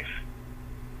wife,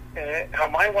 how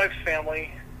my wife's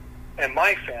family and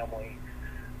my family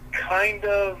kind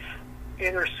of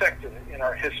intersected in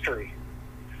our history,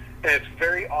 and it's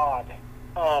very odd.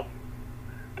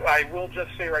 I will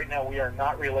just say right now, we are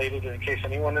not related. In case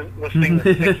anyone is listening that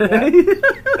thinks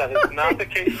that is not the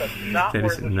case. That's not That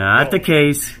where is this not the going.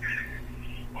 case.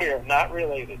 We are not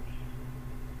related.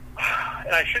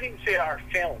 And I shouldn't even say our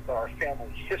family, but our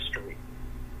family history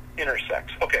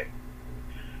intersects. Okay.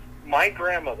 My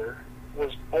grandmother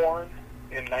was born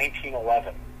in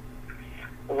 1911,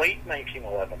 late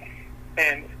 1911.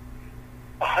 And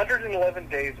 111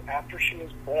 days after she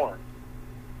was born,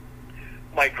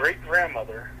 my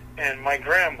great-grandmother and my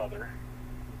grandmother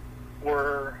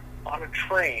were on a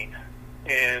train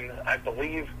in, I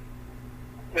believe,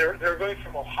 they're going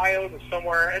from Ohio to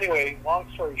somewhere. Anyway, long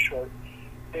story short,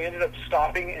 they ended up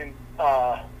stopping in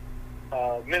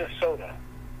Minnesota.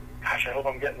 Gosh, I hope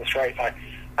I'm getting this right.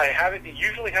 I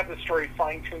usually have the story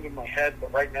fine-tuned in my head,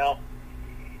 but right now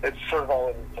it's sort of all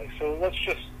over the place. So let's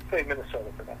just say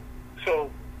Minnesota for now.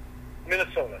 So,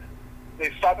 Minnesota.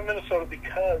 They stop in Minnesota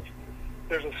because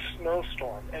there's a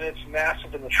snowstorm, and it's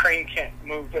massive, and the train can't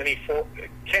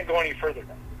can't go any further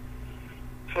now.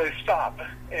 So they stop,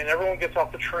 and everyone gets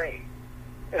off the train.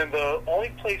 And the only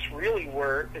place really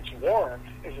where it's warm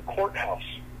is a courthouse.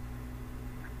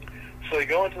 So they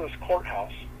go into this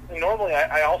courthouse. And normally,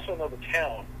 I also know the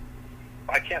town.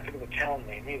 I can't think of the town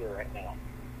name either right now.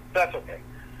 That's okay.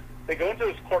 They go into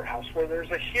this courthouse where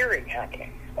there's a hearing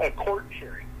happening, a court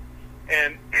hearing.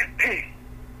 And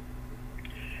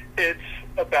it's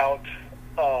about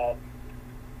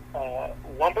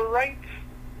lumber rights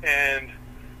and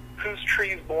whose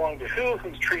trees belong to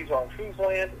whose trees are on whose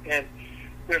land. And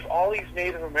there's all these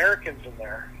Native Americans in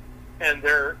there, and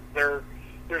there's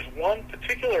one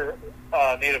particular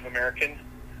Native American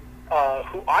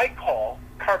who I call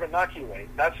Carbonaculae.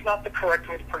 That's not the correct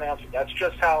way to pronounce it. That's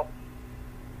just how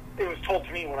it was told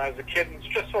to me when I was a kid, and it's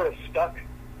just sort of stuck.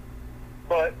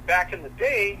 But back in the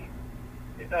day,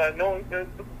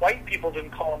 the white people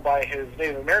didn't call him by his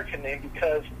Native American name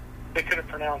because they couldn't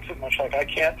pronounce it, much like I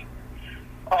can't.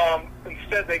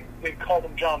 Instead, they called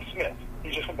him John Smith. He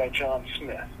just went by John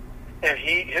Smith. And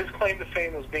his claim to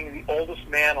fame was being the oldest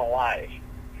man alive.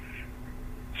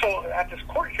 So at this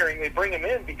court hearing, they bring him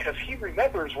in because he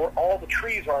remembers where all the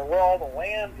trees are, where all the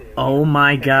land is. Oh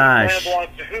my gosh. And the land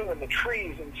belongs to who and the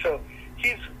trees. And so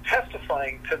he's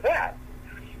testifying to that.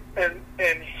 And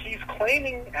he's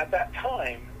claiming at that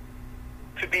time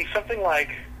to be something like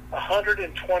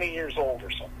 120 years old or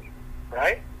something,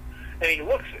 right? And he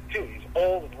looks it too. He's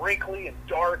old and wrinkly and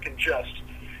dark and just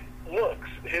looks.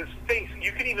 His face,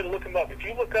 you can even look him up. If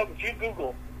you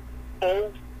Google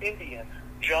old Indian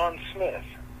John Smith,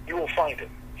 you will find him.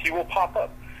 He will pop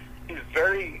up. He's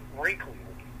very wrinkly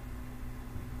looking.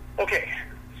 Okay,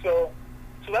 so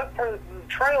that part of the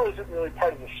trial isn't really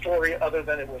part of the story other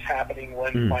than it was happening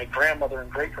when my grandmother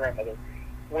and great-grandmother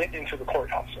went into the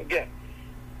courthouse. Again,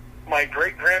 my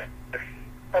great-grandmother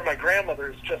or my grandmother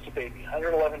is just a baby,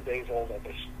 111 days old at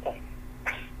this point.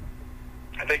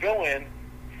 And they go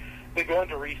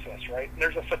into recess, right? And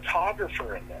there's a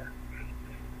photographer in there.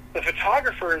 The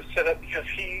photographer is set up because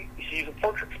he's a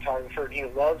portrait photographer and he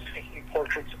loves taking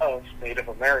portraits of Native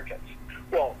Americans.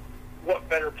 Well, what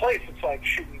better place? It's like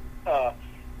shooting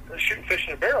fish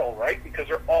in a barrel, right? Because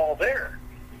they're all there.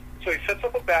 So he sets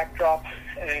up a backdrop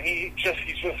and he's just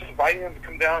inviting them to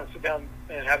come down and sit down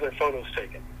and have their photos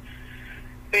taken.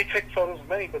 They take photos of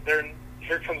many, but then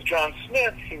here comes John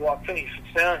Smith. He walks in, he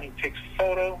sits down, he takes a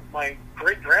photo. My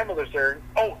great-grandmother's there.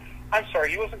 Oh, I'm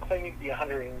sorry, he wasn't claiming to be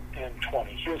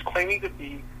 120. He was claiming to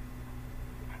be...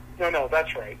 No,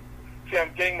 that's right. See,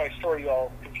 I'm getting my story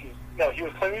all confused. No, he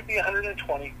was claiming to be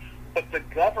 120, but the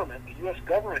government, the U.S.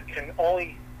 government, could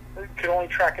only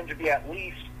track him to be at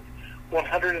least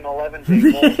 111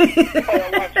 days old.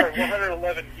 I'm sorry,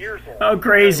 111 years old. Oh,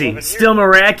 crazy. Still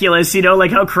miraculous,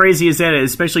 like how crazy is that,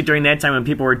 especially during that time when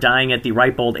people were dying at the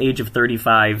ripe old age of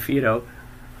 35,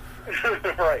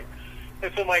 Right.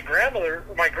 And so my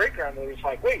great-grandmother was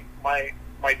like, wait, my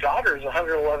daughter is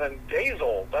 111 days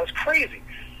old. That's crazy.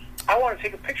 I want to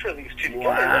take a picture of these two together.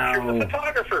 Wow. Look, here's the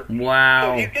photographer. Wow.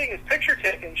 So he's getting his picture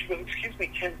taken, and she goes, excuse me,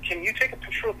 can you take a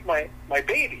picture with my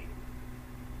baby?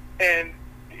 And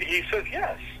he says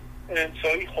yes. And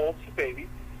so he holds the baby,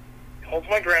 he holds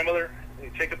my grandmother,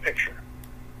 and they take a picture.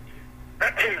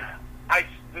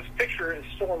 This picture is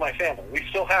still in my family. We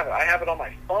still have it. I have it on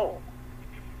my phone.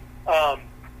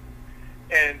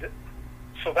 And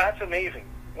so that's amazing.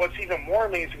 What's even more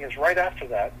amazing is right after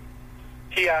that,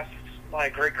 he asks my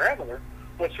great-grandmother,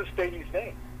 what's this baby's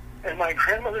name? And my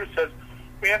grandmother says,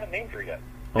 we haven't named her yet.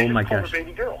 They just called her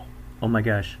baby girl. Oh, my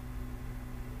gosh.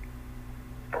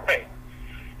 Okay.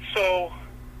 So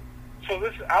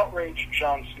this outraged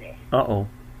John Smith. Uh-oh.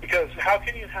 Because how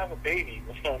can you have a baby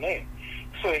with no name?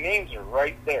 So he names her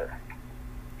right there.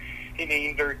 He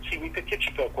named her Kiwita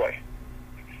Kitchikokwe.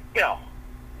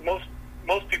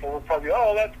 Most people will probably,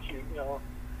 oh, that's cute,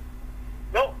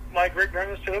 No, my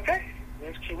great-grandmother said, okay,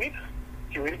 name's Kiwita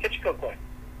Kitchikokwe.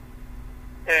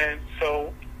 And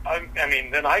so,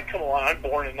 then I come along, I'm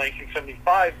born in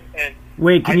 1975, and...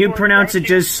 Wait, can you pronounce it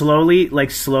just slowly?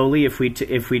 Like slowly, if we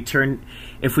turn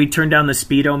down the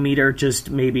speedometer just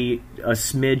maybe a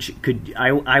smidge,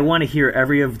 I want to hear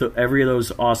every of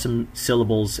those awesome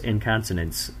syllables and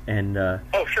consonants and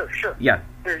Oh, sure. Yeah.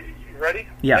 Here, you ready?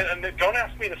 Yeah. And don't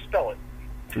ask me to spell it.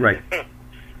 Right.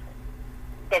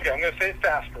 Okay, I'm going to say it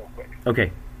fast real quick.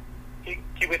 Okay.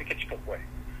 Kiwita Kitchikokwe.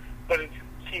 But it's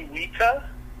Kiwita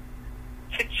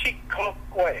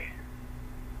Kitchikokwe.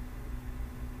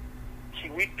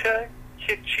 Kiwita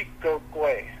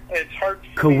Kitchikokwe. It's hard to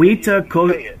Kiwita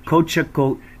say it.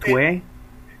 Kitchikokwe?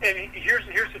 And here's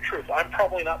the truth. I'm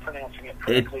probably not pronouncing it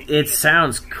correctly. It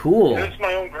sounds cool. This is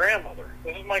my own grandmother.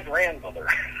 This is my grandmother.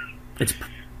 It's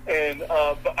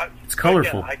it's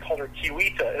colorful. Again, I called her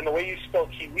Kiwita, and the way you spell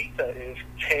Kiwita is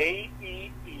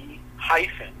KEE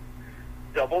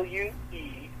WE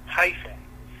TAH,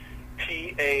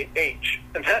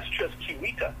 and that's just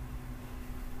Kiwita.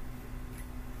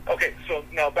 Okay, so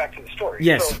now back to the story.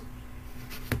 Yes.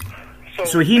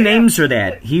 So he names her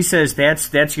that. He says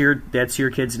that's your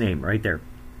kid's name right there.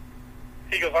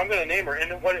 He goes, I'm going to name her,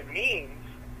 and what it means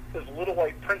is Little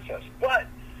White Princess. But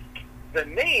the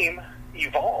name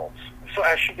evolves. So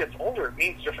as she gets older, it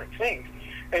means different things.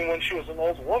 And when she was an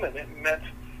old woman, it meant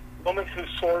woman who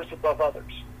soars above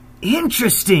others.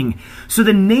 Interesting. So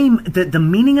the name, the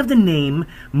meaning of the name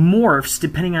morphs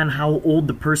depending on how old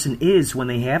the person is when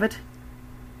they have it?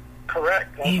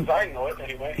 Correct. That's as I know it,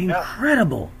 anyway.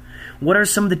 Incredible. Yeah. What are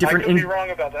some of the different... I could be wrong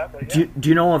about that, but do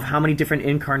you know of how many different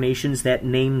incarnations that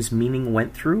name's meaning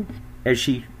went through as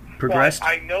she progressed? Well,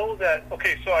 I know that...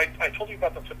 Okay, so I told you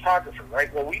about the photographer,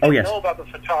 right? Well, we didn't know about the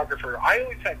photographer. I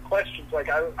always had questions. Like,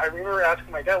 I remember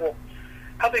asking my dad, well,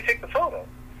 how'd they take the photo?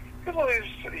 Because, well,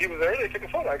 he was there, they took a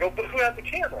photo. I go, but who had the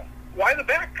camera? Why the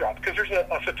backdrop? Because there's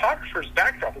a photographer's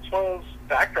backdrop. It's one of those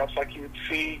backdrops like you would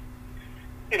see,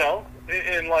 in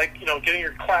like, getting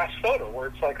your class photo, where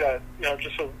it's like a,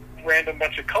 just a random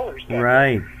bunch of colors back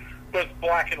right there. But it's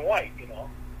black and white.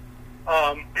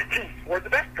 Where'd the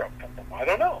backdrop come from? I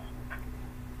don't know,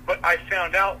 but I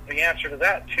found out the answer to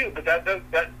that too. But that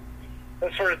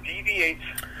sort of deviates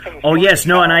from the story. Yes,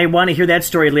 no, and I want to hear that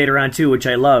story later on too, which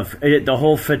I love. The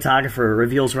whole photographer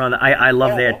reveals around I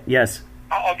love that. Yes,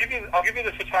 I'll give you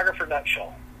the photographer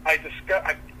nutshell. I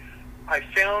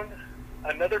found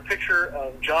another picture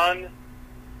of John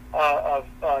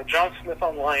Smith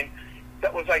online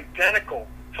that was identical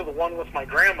to the one with my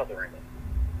grandmother in it.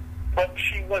 But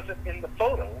she wasn't in the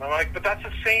photo. And I'm like, but that's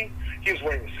the same. He was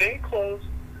wearing the same clothes.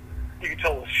 You could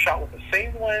tell the shot with the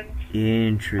same lens.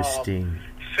 Interesting.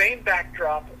 Same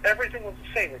backdrop. Everything was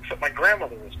the same except my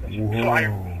grandmother was missing. Whoa. So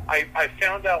I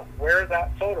found out where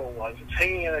that photo was. It's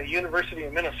hanging in a university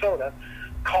in Minnesota.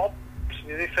 Called.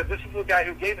 They said, this is the guy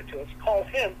who gave it to us. Called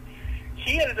him.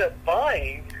 He ended up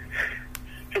buying.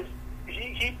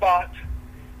 He bought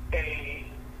a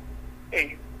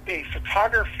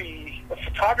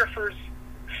photographer's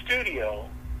studio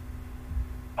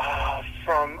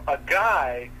from a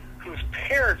guy whose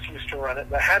parents used to run it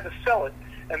that had to sell it,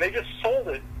 and they just sold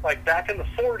it like back in the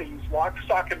 40s, lock,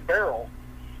 stock, and barrel,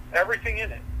 everything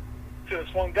in it, to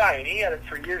this one guy, and he had it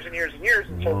for years and years and years,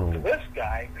 and sold it to this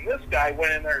guy, and this guy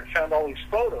went in there and found all these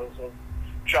photos of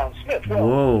John Smith. Well,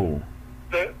 Whoa.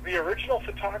 The original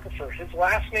photographer, his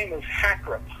last name was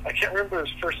Hackrup. I can't remember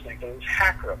his first name, but it was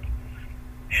Hackrup.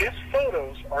 His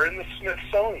photos are in the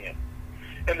Smithsonian,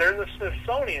 and they're in the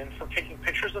Smithsonian for taking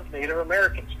pictures of Native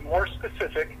Americans. More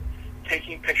specific,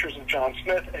 taking pictures of John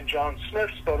Smith, and John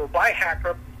Smith's photo by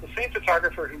Hackrup, the same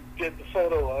photographer who did the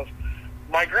photo of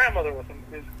my grandmother with him,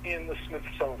 is in the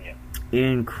Smithsonian.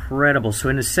 Incredible. So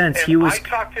in a sense, And he was...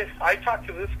 I talked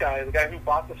to this guy, the guy who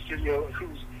bought the studio,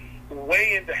 who's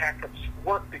way into Hackrup's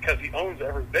work because he owns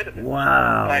every bit of it.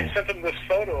 Wow. And I sent him this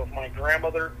photo of my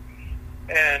grandmother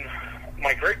and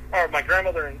my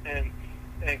grandmother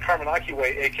and Carmen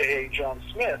Akiwe, a.k.a. John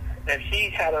Smith, and he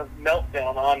had a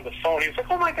meltdown on the phone. He was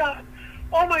like, oh my God.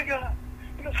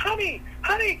 He goes, honey,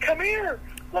 come here.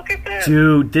 Look at this.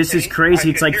 Dude, this is crazy.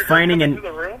 It's like finding into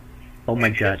the room, Oh my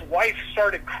God. His wife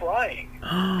started crying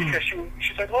because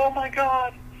she's like, oh my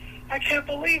God, I can't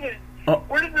believe it. Oh.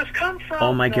 Where did this come from?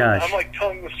 Oh my gosh. I'm like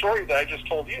telling the story that I just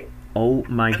told you. Oh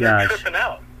my and gosh. They're tripping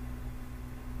out.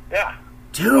 Yeah.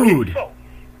 Dude. Okay,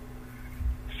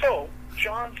 so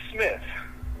John Smith,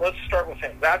 let's start with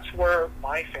him. That's where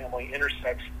my family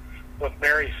intersects with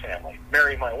Mary's family.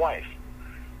 Mary, my wife.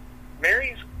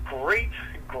 Mary's great,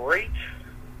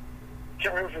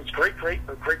 can't remember if it's great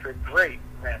or great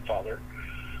grandfather,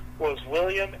 was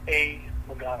William A.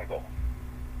 McGonigal.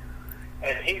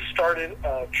 And he started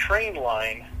a train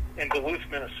line in Duluth,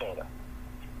 Minnesota.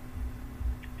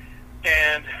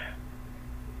 And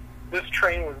this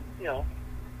train would,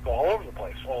 go all over the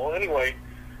place. Well, anyway,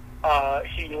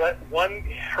 he let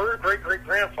her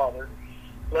great-great-grandfather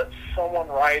let someone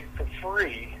ride for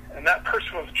free, and that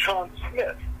person was John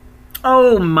Smith.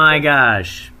 Oh my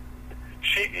gosh.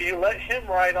 He let him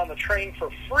ride on the train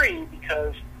for free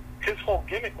because his whole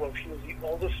gimmick was he was the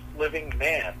oldest living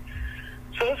man.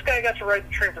 So this guy got to ride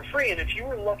the train for free, and if you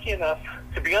were lucky enough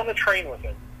to be on the train with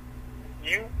him,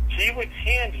 he would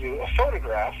hand you a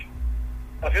photograph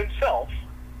of himself,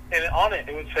 and on it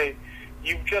would say,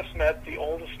 "You've just met the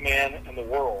oldest man in the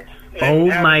world." And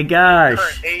oh my gosh!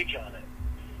 Current age on it.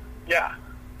 Yeah.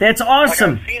 That's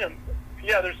awesome. Like I've seen him.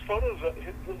 Yeah, there's photos.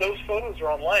 Those photos are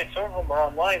online. Some of them are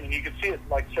online, and you can see it.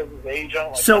 Like says his age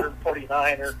on it, like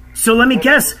 149 or. So let me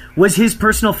guess. Was his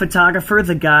personal photographer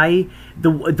the guy, the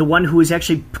one who was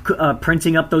actually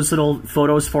printing up those little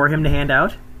photos for him to hand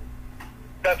out?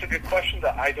 That's a good question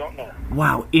that I don't know.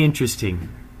 Wow, interesting.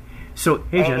 So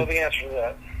hey, I don't Jen. know the answer to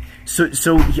that.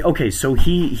 So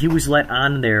he was let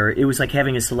on there. It was like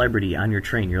having a celebrity on your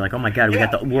train. You're like, oh my God, we got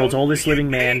the world's oldest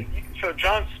living man. So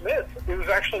John Smith, it was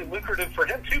actually lucrative for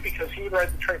him too because he would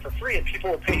ride the train for free, and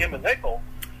people would pay him a nickel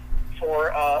for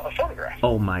a photograph.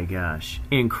 Oh my gosh,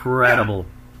 incredible!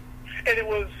 Yeah. And it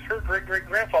was her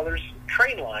great-great-grandfather's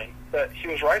train line that he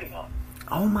was riding on.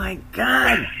 Oh my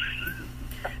God!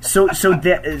 So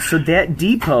that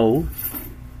depot.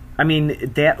 I mean,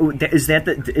 is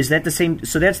that the same?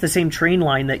 So that's the same train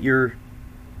line that your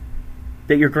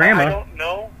grandma.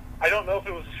 I don't know if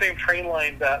it was the same train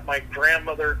line that my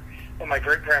grandmother and my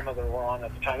great grandmother were on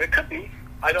at the time. It could be.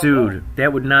 I don't know. Dude,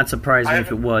 that would not surprise me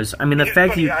if it was. I mean, the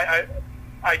fact funny, you.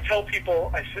 I tell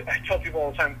people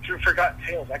all the time through Forgotten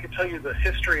Tales. I could tell you the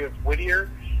history of Whittier,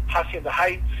 Hacienda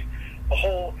Heights, the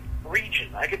whole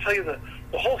region. I could tell you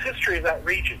the whole history of that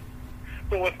region.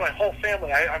 But with my whole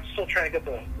family, I'm still trying to get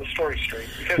the story straight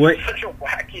because it's such a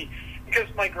wacky. Because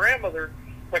my grandma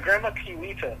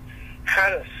Kiwita,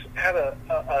 had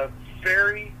a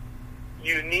very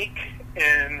unique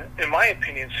and, in my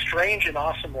opinion, strange and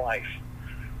awesome life.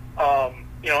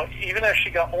 Even as she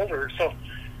got older. So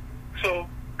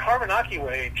Carmen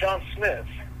Akiwe, John Smith,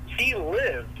 he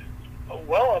lived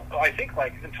well up, I think,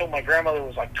 like until my grandmother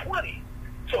was like 20.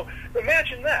 So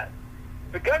imagine that.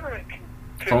 The government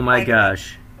could oh my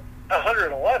gosh.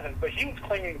 111, but he was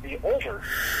claiming to be older.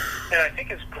 And I think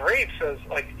his grave says,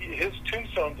 like, his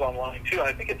tombstone's online too.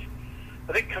 I think it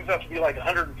comes out to be like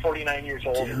 149 years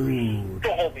old. Dude.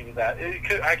 Don't hold me to that.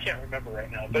 I can't remember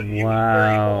right now. But he was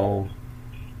very old.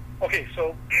 okay,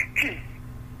 so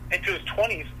into his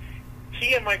 20s,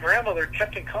 he and my grandmother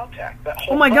kept in contact that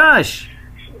whole Oh my time. gosh.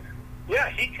 Yeah,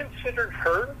 he considered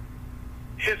her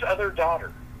his other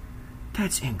daughter.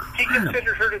 That's He incredible.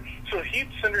 considered her to, so he'd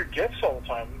send her gifts all the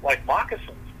time, like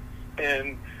moccasins.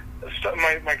 And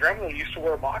my grandmother used to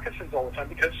wear moccasins all the time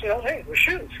because, you know, hey, they're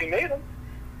shoes. He made them.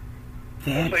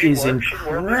 That So he'd is wear them. She'd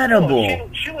wear them. incredible.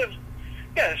 She lived,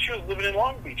 yeah, she was living in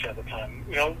Long Beach at the time.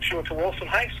 You know, she went to Wilson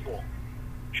High School.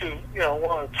 She was, you know,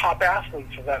 one of the top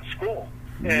athletes of that school.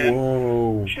 And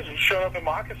Whoa. she was showing up in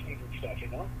moccasins and stuff, you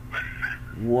know.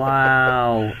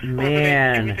 Wow, He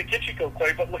man. was a Kitchiko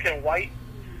Clay, but looking white,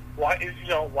 you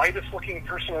know, whitest looking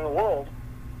person in the world.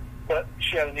 But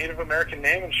she had a Native American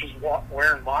name, and she's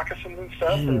wearing moccasins and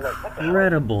stuff. And they're like, what the hell?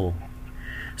 Incredible.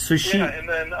 So she. Yeah, and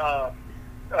then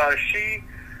she,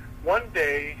 one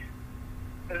day,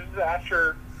 this is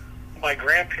after my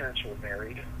grandparents were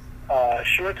married,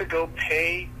 she went to go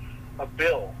pay a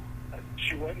bill.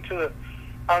 She went into the,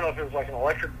 I don't know if it was like an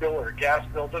electric bill or a gas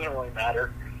bill, doesn't really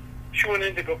matter. She went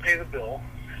in to go pay the bill.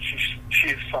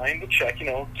 She signed the check, you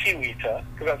know, Kiwita,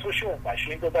 because that's what she went by. She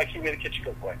didn't go by Kiwita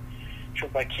Kitchikokway. She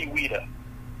went by Kiwita.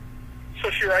 So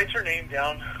she writes her name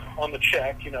down on the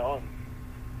check, you know,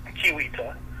 and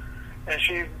Kiwita, and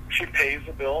she pays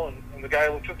the bill, and the guy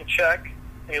looks at the check,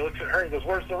 and he looks at her and he goes,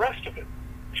 "Where's the rest of it?"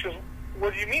 She goes,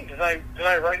 "What do you mean? Did I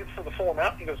write it for the full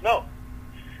amount?" He goes, "No,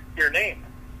 your name."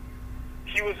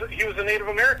 He was a Native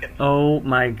American. Oh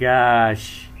my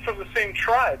gosh. From the same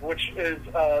tribe, which is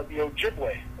the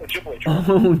Ojibwe tribe.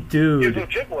 Oh, He dude. was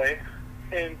Ojibwe,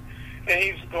 and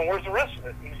he's going, "Where's the rest of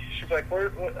it?" And she's like,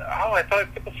 "Oh, I thought I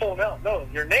put the full amount." "No,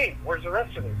 your name. Where's the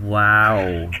rest of it?"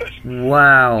 Wow.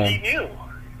 Wow. He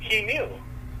knew.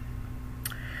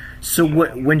 So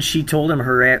when she told him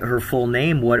her full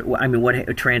name,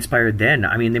 what transpired then?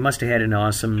 I mean, they must have had an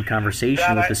awesome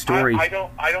conversation with the story. I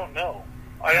don't know.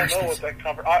 I don't know what that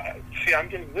see, I'm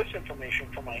getting this information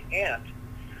from my aunt,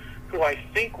 who I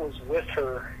think was with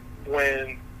her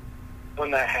when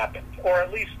that happened, or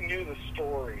at least knew the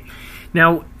story.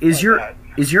 Now, is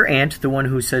like your aunt the one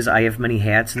who says I have many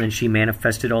hats, and then she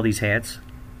manifested all these hats?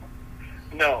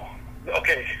 No.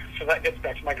 Okay, so that gets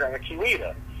back to my grandma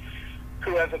Kiwita,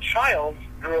 who as a child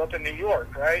grew up in New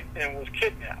York, right, and was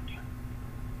kidnapped.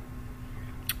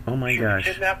 Oh my She gosh.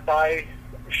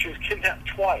 was kidnapped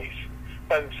twice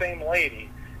by the same lady,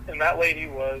 and that lady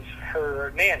was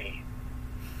her nanny.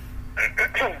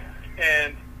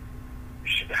 And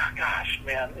she, gosh,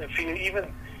 man, and see,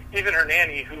 even her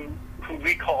nanny, who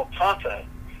we call Tanta,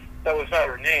 that was not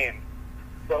her name,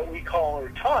 but we call her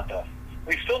Tanta.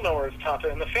 We still know her as Tanta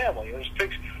in the family. There's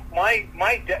pics.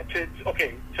 My dad,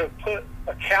 to put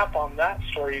a cap on that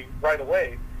story right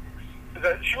away, is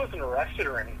that she wasn't arrested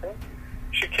or anything.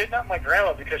 She kidnapped my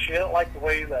grandma because she didn't like the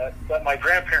way that my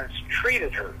grandparents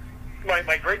treated her.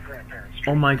 My great-grandparents.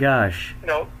 Oh my gosh. You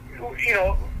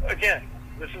know, again,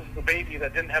 this is the baby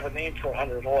that didn't have a name for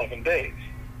 111 days.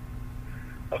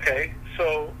 Okay,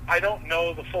 so I don't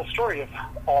know the full story of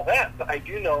all that, but I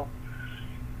do know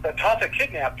that Tata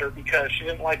kidnapped her because she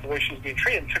didn't like the way she was being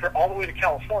treated and took her all the way to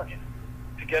California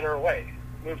to get her away.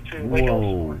 Moved to Lake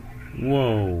Elsinore.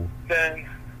 Whoa. Then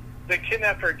they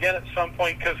kidnapped her again at some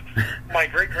point because my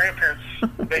great-grandparents,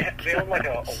 they owned like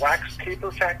a wax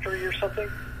paper factory or something,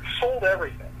 sold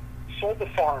everything, sold the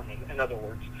farm, in other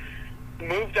words,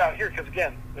 moved out here because,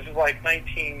 again, this is like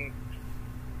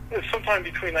sometime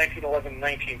between 1911 and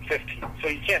 1915, so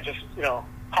you can't just,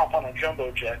 hop on a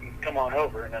jumbo jet and come on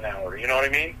over in an hour, you know what I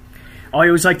mean? Oh,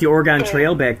 it was like the Oregon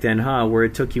Trail back then, huh? Where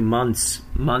it took you months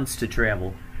to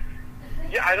travel.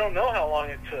 Yeah, I don't know how long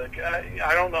it took.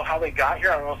 I don't know how they got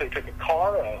here. I don't know if they took a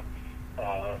car,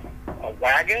 a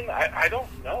wagon. I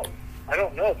don't know. I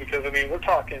don't know because, we're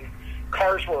talking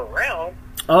cars were around.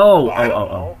 I don't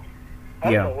know.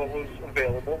 I don't know what was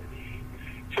available.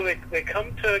 So they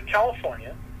come to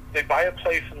California. They buy a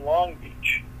place in Long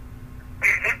Beach.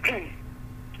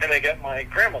 And they get my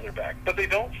grandmother back. But they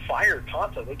don't fire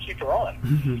Tanta. They keep her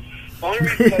on. The only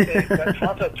reason that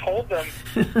Tanta told them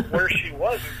where she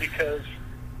was is because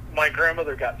my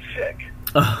grandmother got sick.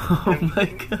 Oh, my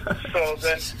God. So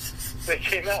then they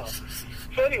came out.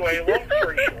 So anyway, long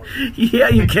story short. Yeah,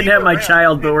 you kidnapped my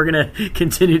child, but we're going to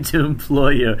continue to employ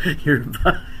you.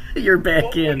 You're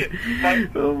back in.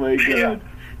 Oh, my God. Yeah.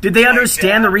 Did they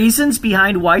understand the reasons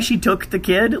behind why she took the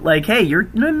kid? Like, hey, you're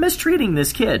mistreating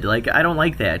this kid. Like, I don't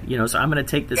like that. So I'm going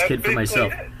to take this kid for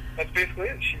myself. That's basically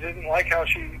it. She didn't like how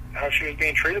she was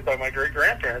being treated by my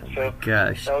great-grandparents. So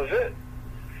gosh. That was it.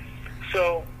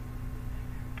 So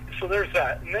there's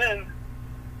that. And then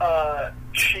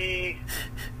she's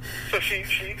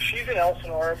in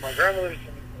Elsinore. My grandmother's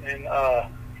in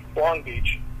Long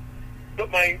Beach.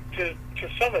 But to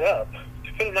sum it up,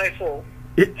 to put a nice little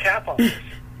cap on this,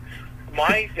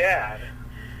 my dad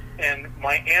and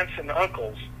my aunts and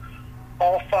uncles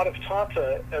all thought of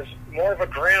Tanta as more of a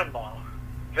grandma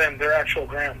than their actual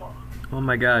grandma. Oh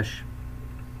my gosh.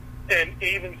 And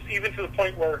even to the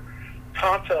point where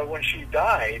Tanta, when she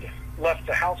died, left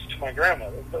the house to my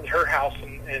grandmother, her house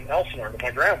in Elsinore to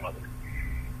my grandmother.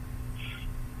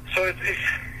 So it's this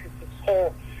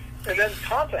whole, and then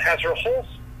Tanta has her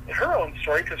own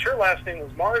story because her last name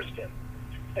was Marsden,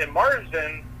 and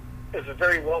Marsden is a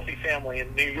very wealthy family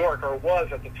in New York, or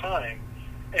was at the time,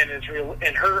 and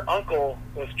her uncle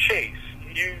was Chase.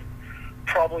 You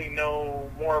probably know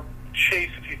more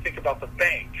Chase if you think about the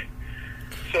bank.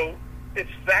 So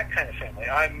it's that kind of family.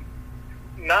 I'm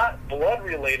not blood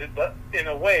related, but in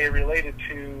a way related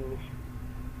to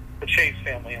the Chase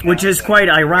family. Which is quite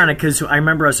ironic, because I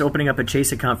remember us opening up a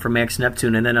Chase account for Max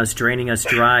Neptune and then us draining us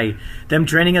dry. Them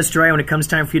draining us dry when it comes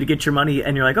time for you to get your money,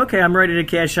 and you're like, okay, I'm ready to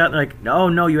cash out. And they're like, oh,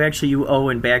 no, you owe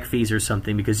in back fees or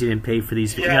something because you didn't pay for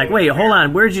these fees. Yeah, you're like, wait, hold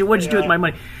on, what'd you do with my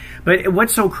money? But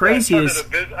what's so crazy is...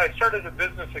 I started a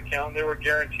business account. They were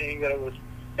guaranteeing that it was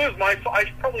my fault. I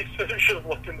probably should have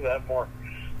looked into that more.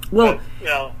 Well,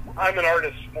 but, I'm an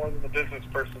artist more than a business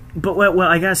person. But well,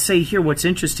 I gotta say here, what's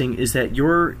interesting is that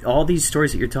all these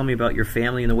stories that you're telling me about your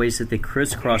family and the ways that they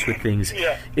crisscross with things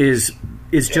is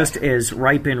just as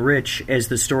ripe and rich as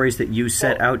the stories that you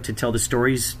set out to tell the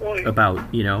stories about.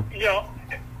 And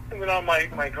then on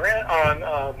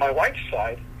my wife's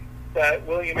side, that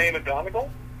William A. McGonigal,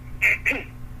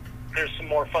 there's some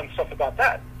more fun stuff about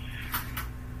that.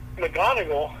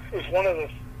 McGonigal is one of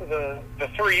the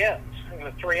 3 M's in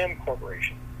the 3M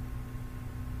Corporation.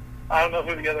 I don't know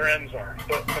who the other M's are,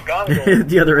 but McGonigal...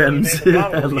 the other M's. He's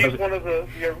one of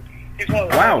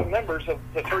the members of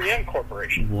the 3M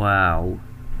Corporation. Wow.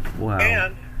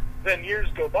 And then years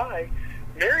go by,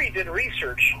 Mary did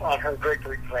research on her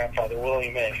great-great-grandfather,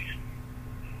 William A.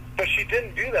 But she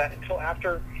didn't do that until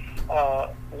after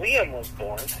Liam was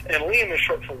born, and Liam is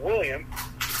short for William,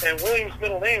 and William's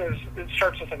middle name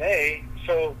starts with an A,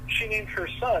 so she named her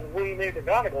son William A.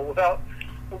 McGonigal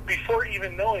before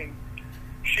even knowing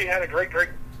she had a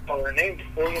great-great-grandfather named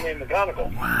William A.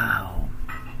 McGonigal.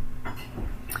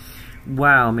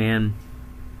 Wow, man.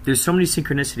 There's so many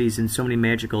synchronicities and so many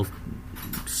magical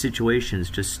situations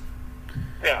just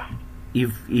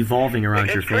evolving around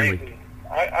your family.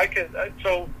 Crazy.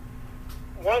 So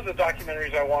one of the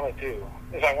documentaries I want to do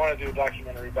is a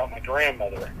documentary about my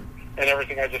grandmother and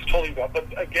everything I just told you about. But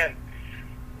again,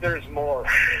 there's more.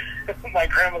 My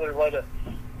grandmother led a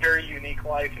very unique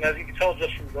life, and as you can tell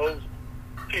just from those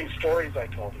few stories I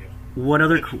told you. What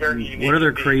other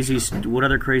crazy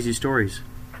stories?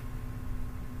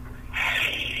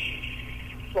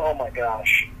 Oh my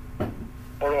gosh.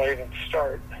 Where do I even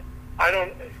start? I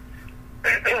don't...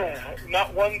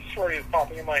 Not one story is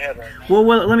popping in my head right now. Well,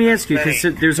 let me ask you, because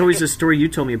there's always a story you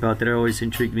told me about that always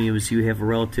intrigued me. It was you have a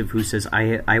relative who says,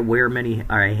 I have many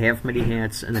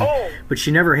hats, and then, but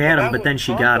she never had them, but then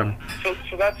she got them. So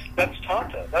that's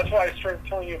Tanta. That's why I started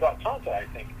telling you about Tanta, I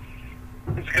think.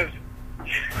 It's because,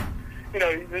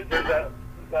 there's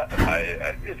that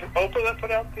is it Oprah that put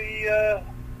out the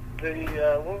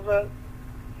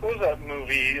what was that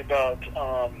movie about,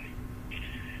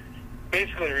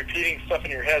 basically repeating stuff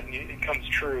in your head and it comes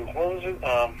true. What was it?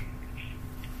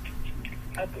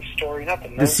 Not the story, not the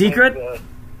note. The Secret?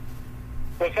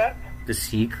 What's that? The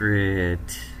Secret.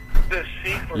 The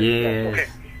Secret. Yes.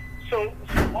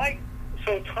 Okay.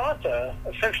 So Tanta,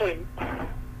 essentially,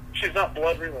 she's not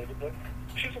blood related, but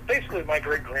she's basically my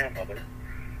great grandmother.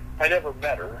 I never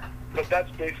met her, but that's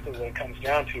basically what it comes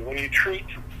down to. When you treat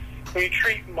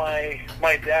my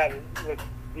dad with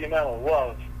the amount of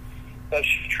love that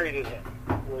she treated him,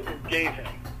 gave him,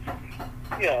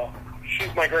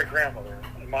 she's my great grandmother.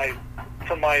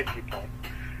 From my viewpoint,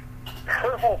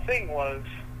 her whole thing was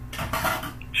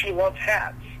she loved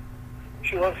hats.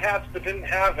 She loved hats, but didn't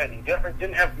have any.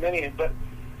 Didn't have many, but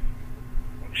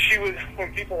she would.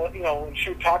 When people, when she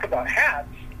would talk about hats,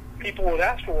 people would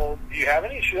ask her, "Well, do you have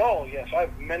any?" She, "Oh, yes, I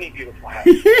have many beautiful hats."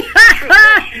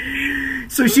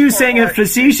 So she was saying it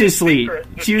facetiously.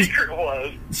 She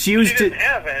didn't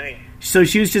have any. So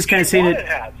she was just kind of saying it.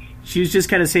 Hats. She was just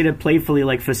kind of saying it playfully,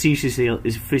 like facetiously,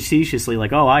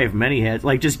 like, "Oh, I have many hats,"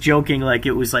 like just joking, like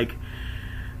it was like.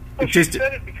 Well, she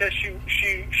said it because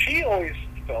she always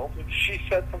felt if she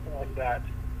said something like that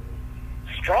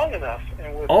strong enough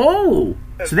and with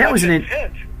so that was an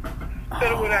intent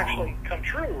that it would actually come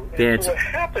true. And so what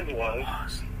happened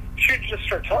was she would just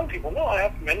start telling people, "No, I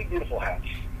have many beautiful hats,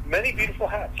 many beautiful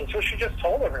hats." And so she just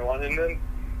told everyone, and then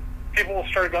people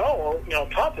started going, oh, well,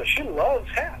 Tanta, she loves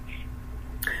hats.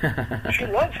 She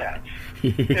loves hats.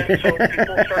 And so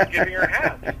people started giving her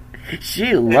hats.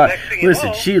 She loves.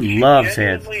 Listen, she loves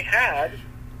hats. She had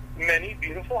many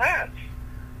beautiful hats.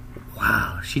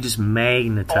 Wow, she just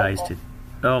magnetized it.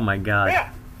 Oh my God.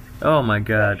 Yeah. Oh my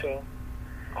God. So,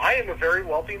 I am a very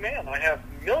wealthy man. I have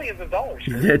millions of dollars.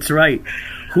 That's right.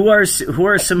 Who are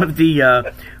some of the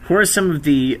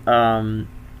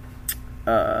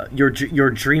your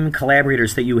dream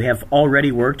collaborators that you have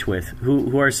already worked with?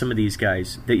 Who are some of these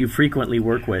guys that you frequently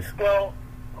work with? Well,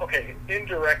 okay,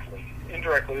 indirectly.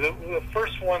 The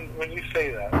first one, when you say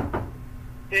that,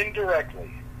 indirectly,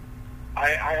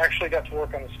 I actually got to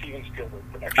work on the Steven Spielberg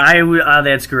production.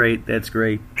 That's great. That's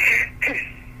great.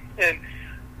 And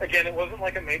again, it wasn't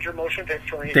like a major motion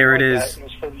picture or anything there it like is. That. It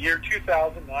was for the year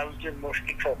 2000, and I was doing motion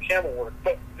control camera work.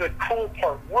 But the cool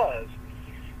part was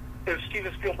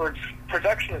Steven Spielberg's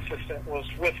production assistant was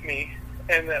with me,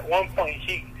 and at one point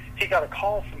he got a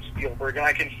call from Spielberg, and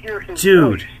I can hear his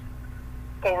voice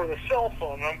over the cell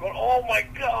phone, and I'm going, oh my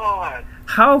God!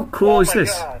 How cool is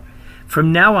this? God.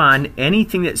 From now on,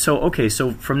 anything that so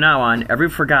from now on, every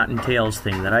Forgotten Tales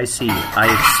thing that I see,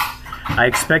 I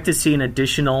expect to see an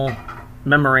additional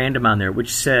memorandum on there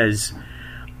which says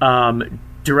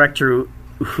director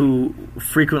who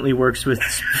frequently works with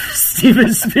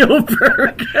Steven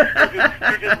Spielberg.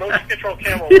 Who did motion control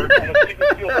camera work on a Steven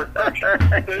Spielberg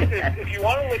production. If you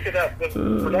want to look it up, the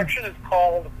production is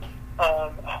called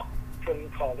what is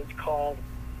it called? It's called,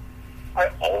 I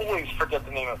always forget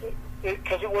the name of it.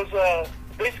 Because it was,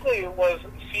 basically it was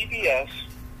CBS,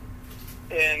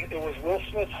 and it was Will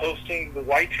Smith hosting the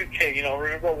Y2K.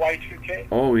 Remember Y2K?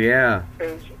 Oh, yeah.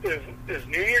 It was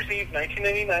New Year's Eve,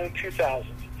 1999 and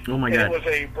 2000. Oh, my God. And it was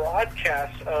a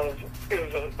broadcast of,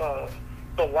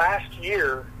 the last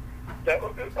year,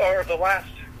 or the last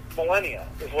millennia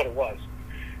is what it was.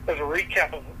 It was a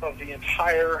recap of the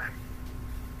entire,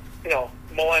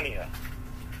 millennia.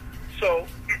 So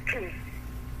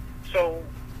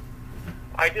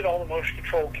I did all the motion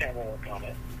control camera work on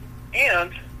it,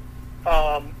 and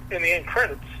in the end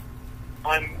credits,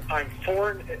 I'm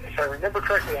four. If I remember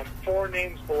correctly, I'm 4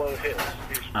 names below his.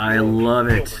 I love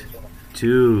it,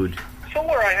 dude.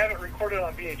 Somewhere I have it recorded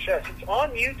on VHS. It's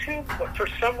on YouTube, but for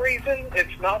some reason,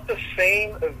 it's not the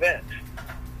same event,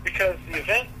 because the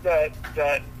event that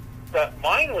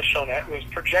mine was shown at was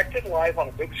projected live on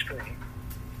a big screen,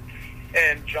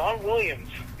 and John Williams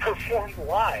performed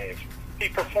live. He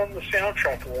performed the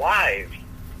soundtrack live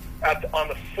on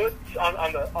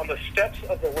the steps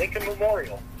of the Lincoln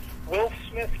Memorial. Will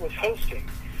Smith was hosting,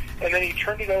 and then he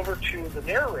turned it over to the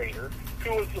narrator,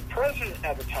 who was the president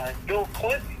at the time, Bill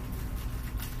Clinton.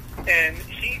 And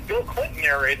Bill Clinton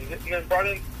narrated it, and then brought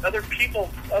in other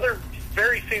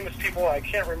very famous people I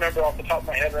can't remember off the top of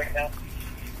my head right now,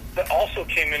 that also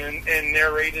came in and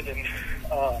narrated. And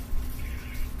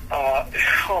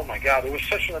oh my God, it was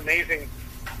such an amazing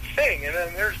thing. And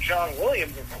then there's John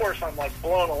Williams. Of course, I'm like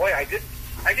blown away. I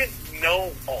didn't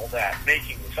know all that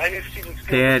making this. I knew Steven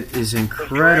Spielberg. That is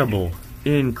incredible.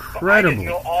 Incredible. I didn't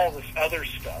know all this other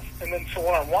stuff. And then so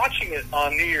when I'm watching it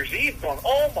on New Year's Eve, going,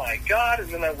 oh my God! And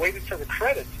then I waited for the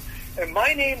credits, and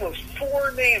my name was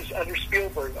 4 names under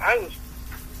Spielberg. I was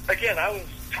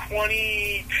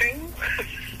 22,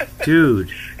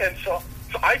 dude. And so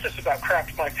I just about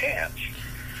crapped my pants.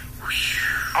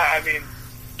 I mean.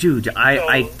 Dude,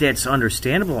 that's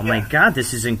understandable. Oh, my God,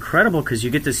 this is incredible, because you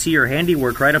get to see your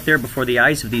handiwork right up there before the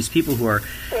eyes of these people who are,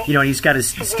 he's got his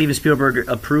Steven Spielberg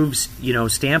approves,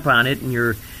 stamp on it, and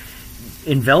you're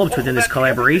enveloped within this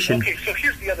collaboration. Okay, so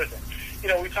here's the other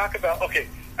thing. We talk about,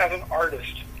 as an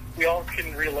artist, we all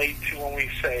can relate to when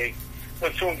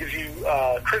someone gives you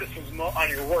criticism on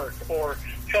your work, or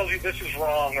tells you this is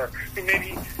wrong, or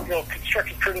maybe,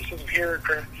 constructive criticism here,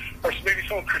 or maybe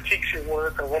someone critiques your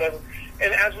work or whatever.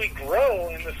 And as we grow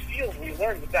in this field, we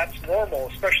learn that that's normal,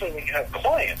 especially when you have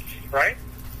clients, right?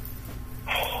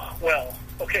 Well,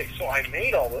 so I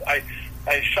made all the, I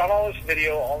shot all this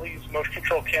video, all these motion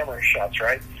control camera shots,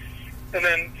 right? And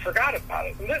then forgot about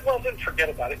it. Didn't forget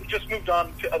about it. We just moved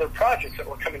on to other projects that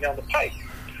were coming down the pike.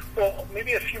 Well,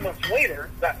 maybe a few months later,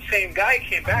 that same guy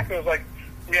came back and was like,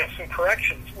 we have some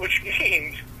corrections, which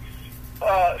means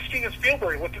Steven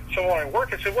Spielberg looked at someone I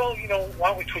work and said, well, why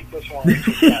don't we tweak this one? Why don't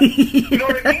we tweak that? You know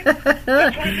what I mean?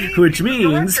 That's what I mean. Which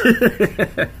means...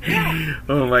 yeah.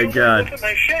 Oh, my God. He looked at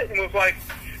my shit and was like,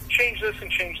 change this and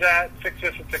change that, fix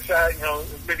this and fix that,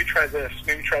 maybe try this,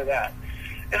 maybe try that.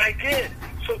 And I did.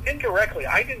 So indirectly,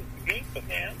 I didn't meet the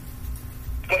man,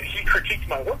 but he critiqued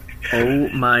my work. Oh,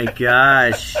 my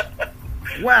gosh.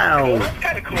 Wow. That's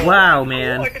kind of cool. Wow, That's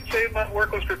man. Cool. I could say my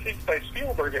work was critiqued by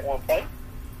Spielberg at one point.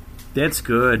 That's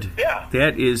good. Yeah.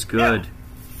 That is good. Yeah.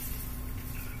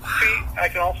 See, I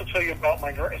can also tell you about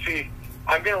my... See,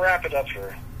 I'm going to wrap it up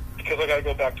here because I got to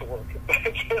go back to work.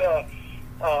 But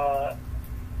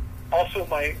also,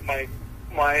 my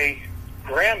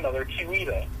grandmother,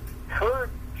 Kiwita, her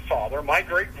father, my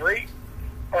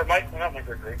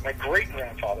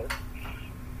great-grandfather,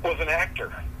 was an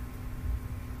actor.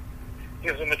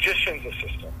 He was a magician's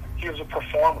assistant. He was a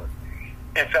performer.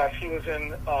 In fact, he was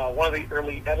in one of the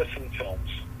early Edison films.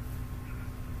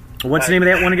 What's the name of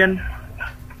that one again?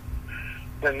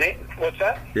 The name? What's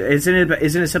that?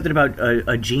 Isn't it something about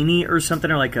a genie or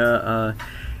something, or like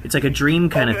it's like a dream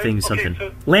kind of thing? Something.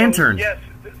 Lantern. Yes,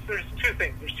 there's two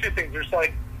things. There's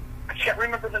like, I can't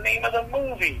remember the name of the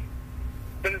movie,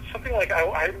 but it's something like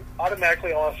I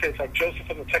automatically want to say it's like Joseph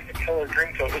and the Technicolor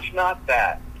Dreamcoat. It's not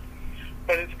that,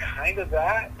 but it's kind of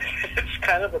that. It's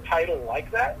kind of a title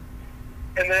like that.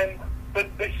 And then, but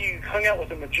he hung out with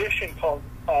a magician called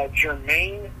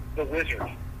Jermaine the Wizard.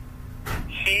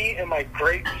 He and my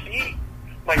great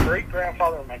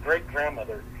grandfather and my great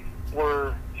grandmother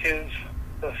were his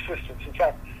assistants. In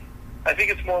fact, I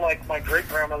think it's more like my great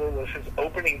grandmother was his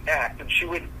opening act, and she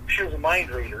was a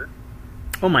mind reader.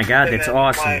 Oh my God, that's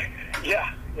awesome!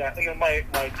 Yeah. And then my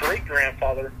great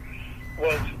grandfather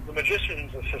was the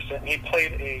magician's assistant, and he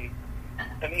played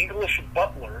an English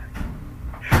butler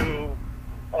who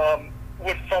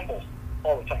would fumble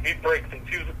all the time. He'd break things.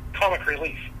 He was a comic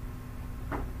relief.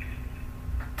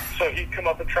 So he'd come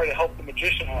up and try to help the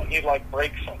magician out, and he'd like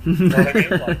break something. You know what I mean?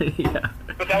 Like, yeah.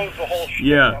 But that was the whole shit.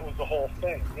 Yeah. That was the whole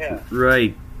thing. Yeah.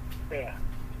 Right. Yeah.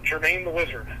 Jermaine the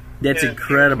Wizard. That's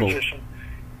incredible.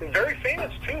 Very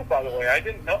famous too, by the way. I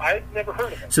didn't know. I'd never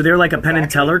heard of him. So they're like a Penn and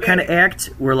Teller kind of act,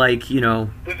 where like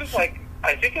This is like,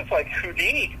 I think it's like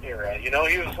Houdini era. You know,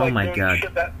 he was like my doing God.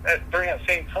 shit during that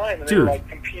same time, and they Dude. were like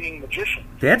competing magicians.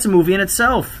 That's a movie in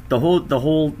itself. The whole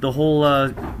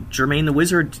Jermaine the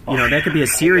Wizard. You know, that could be a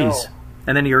series.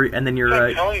 And then your I'm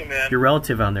telling you, man, your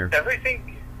relative on there.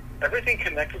 Everything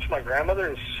connected to my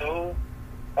grandmother is so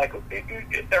like.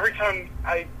 Every time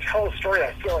I tell a story,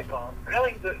 I feel like, oh,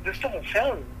 really, this doesn't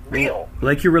sound real.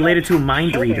 Like you're related to a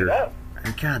mind So reader. made up.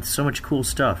 God, so much cool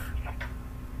stuff.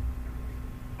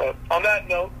 But on that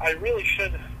note, I really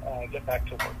should get back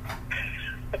to work.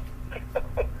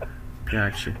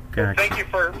 Gotcha. Well, thank you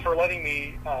for letting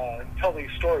me tell these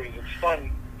stories. It's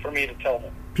fun for me to tell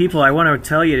them. People, I want to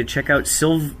tell you to check out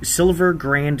Silver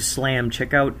Grand Slam.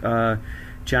 Check out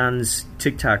John's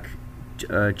TikTok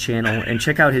channel and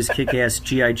check out his kick-ass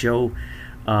G.I. Joe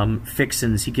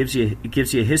fixins. He gives you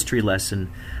a history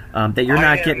lesson that you're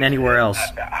not getting anywhere else.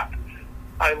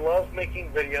 I love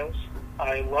making videos.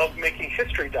 I love making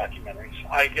history documentaries.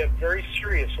 I get very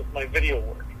serious with my video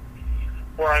work.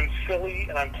 Where I'm silly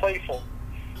and I'm playful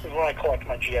is when I collect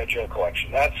my G.I. Joe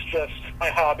collection. That's just my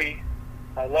hobby.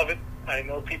 I love it. I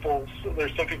know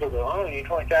there's some people go, oh, you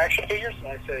collect action figures? And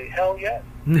I say, hell yes.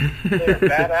 They're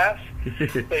badass.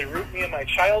 They root me in my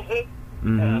childhood,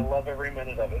 and I love every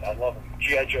minute of it. I love them.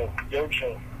 G.I. Joe. Yo,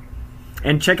 Joe.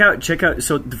 And check out.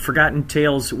 So the Forgotten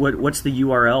Tales. What's the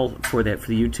URL for that for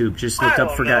the YouTube? Just look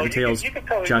up Forgotten Tales. You could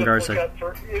probably John look Garside. up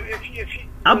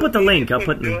I'll put the link. I'll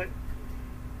put.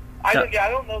 I don't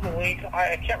know the link.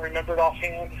 I can't remember it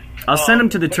offhand. I'll send them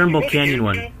to the But if Turnbull you go to Canyon YouTube-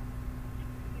 one.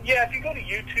 Yeah, if you go to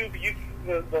YouTube,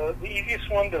 the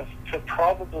easiest one to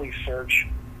probably search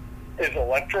is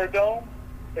Electrodome.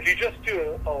 If you just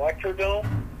do an Electrodome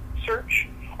search,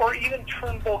 or even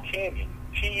Turnbull Canyon,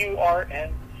 Turnbull.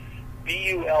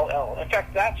 In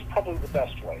fact, that's probably the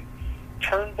best way.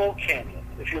 Turnbull Canyon.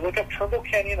 If you look up Turnbull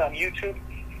Canyon on YouTube,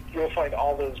 you'll find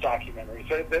all those documentaries.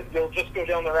 You'll just go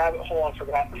down the rabbit hole on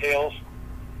Forgotten Tales,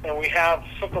 and we have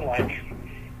something like,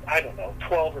 I don't know,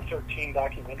 12 or 13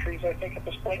 documentaries, I think, at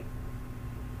this point.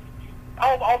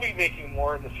 I'll be making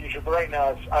more in the future, but right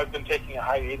now I've been taking a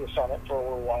hiatus on it for a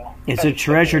little while. It's a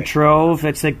treasure trove.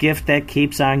 It's a gift that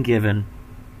keeps on giving.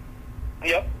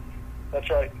 Yep, that's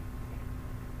right.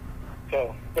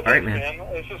 So, but all right, thanks,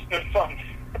 man. It's just been fun.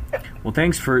 Well,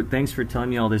 thanks for telling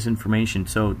me all this information.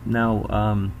 So now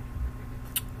I'm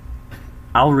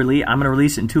going to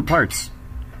release it in 2 parts.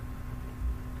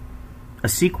 A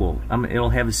sequel.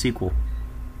 It'll have a sequel.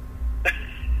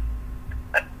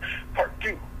 Part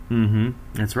 2.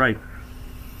 That's right.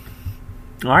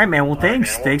 All right, man. Well, thanks.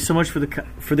 Right, man. Thanks so much for the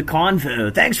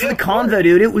convo. Thanks for the convo,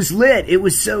 dude. It was lit. It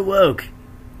was so woke.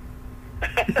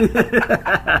 I'm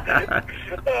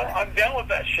down with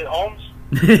that shit, Holmes.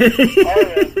 All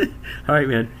right, man. All right,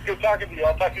 man. Good talking to you.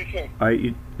 I'll talk to you soon. All right,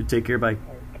 you take care. Bye.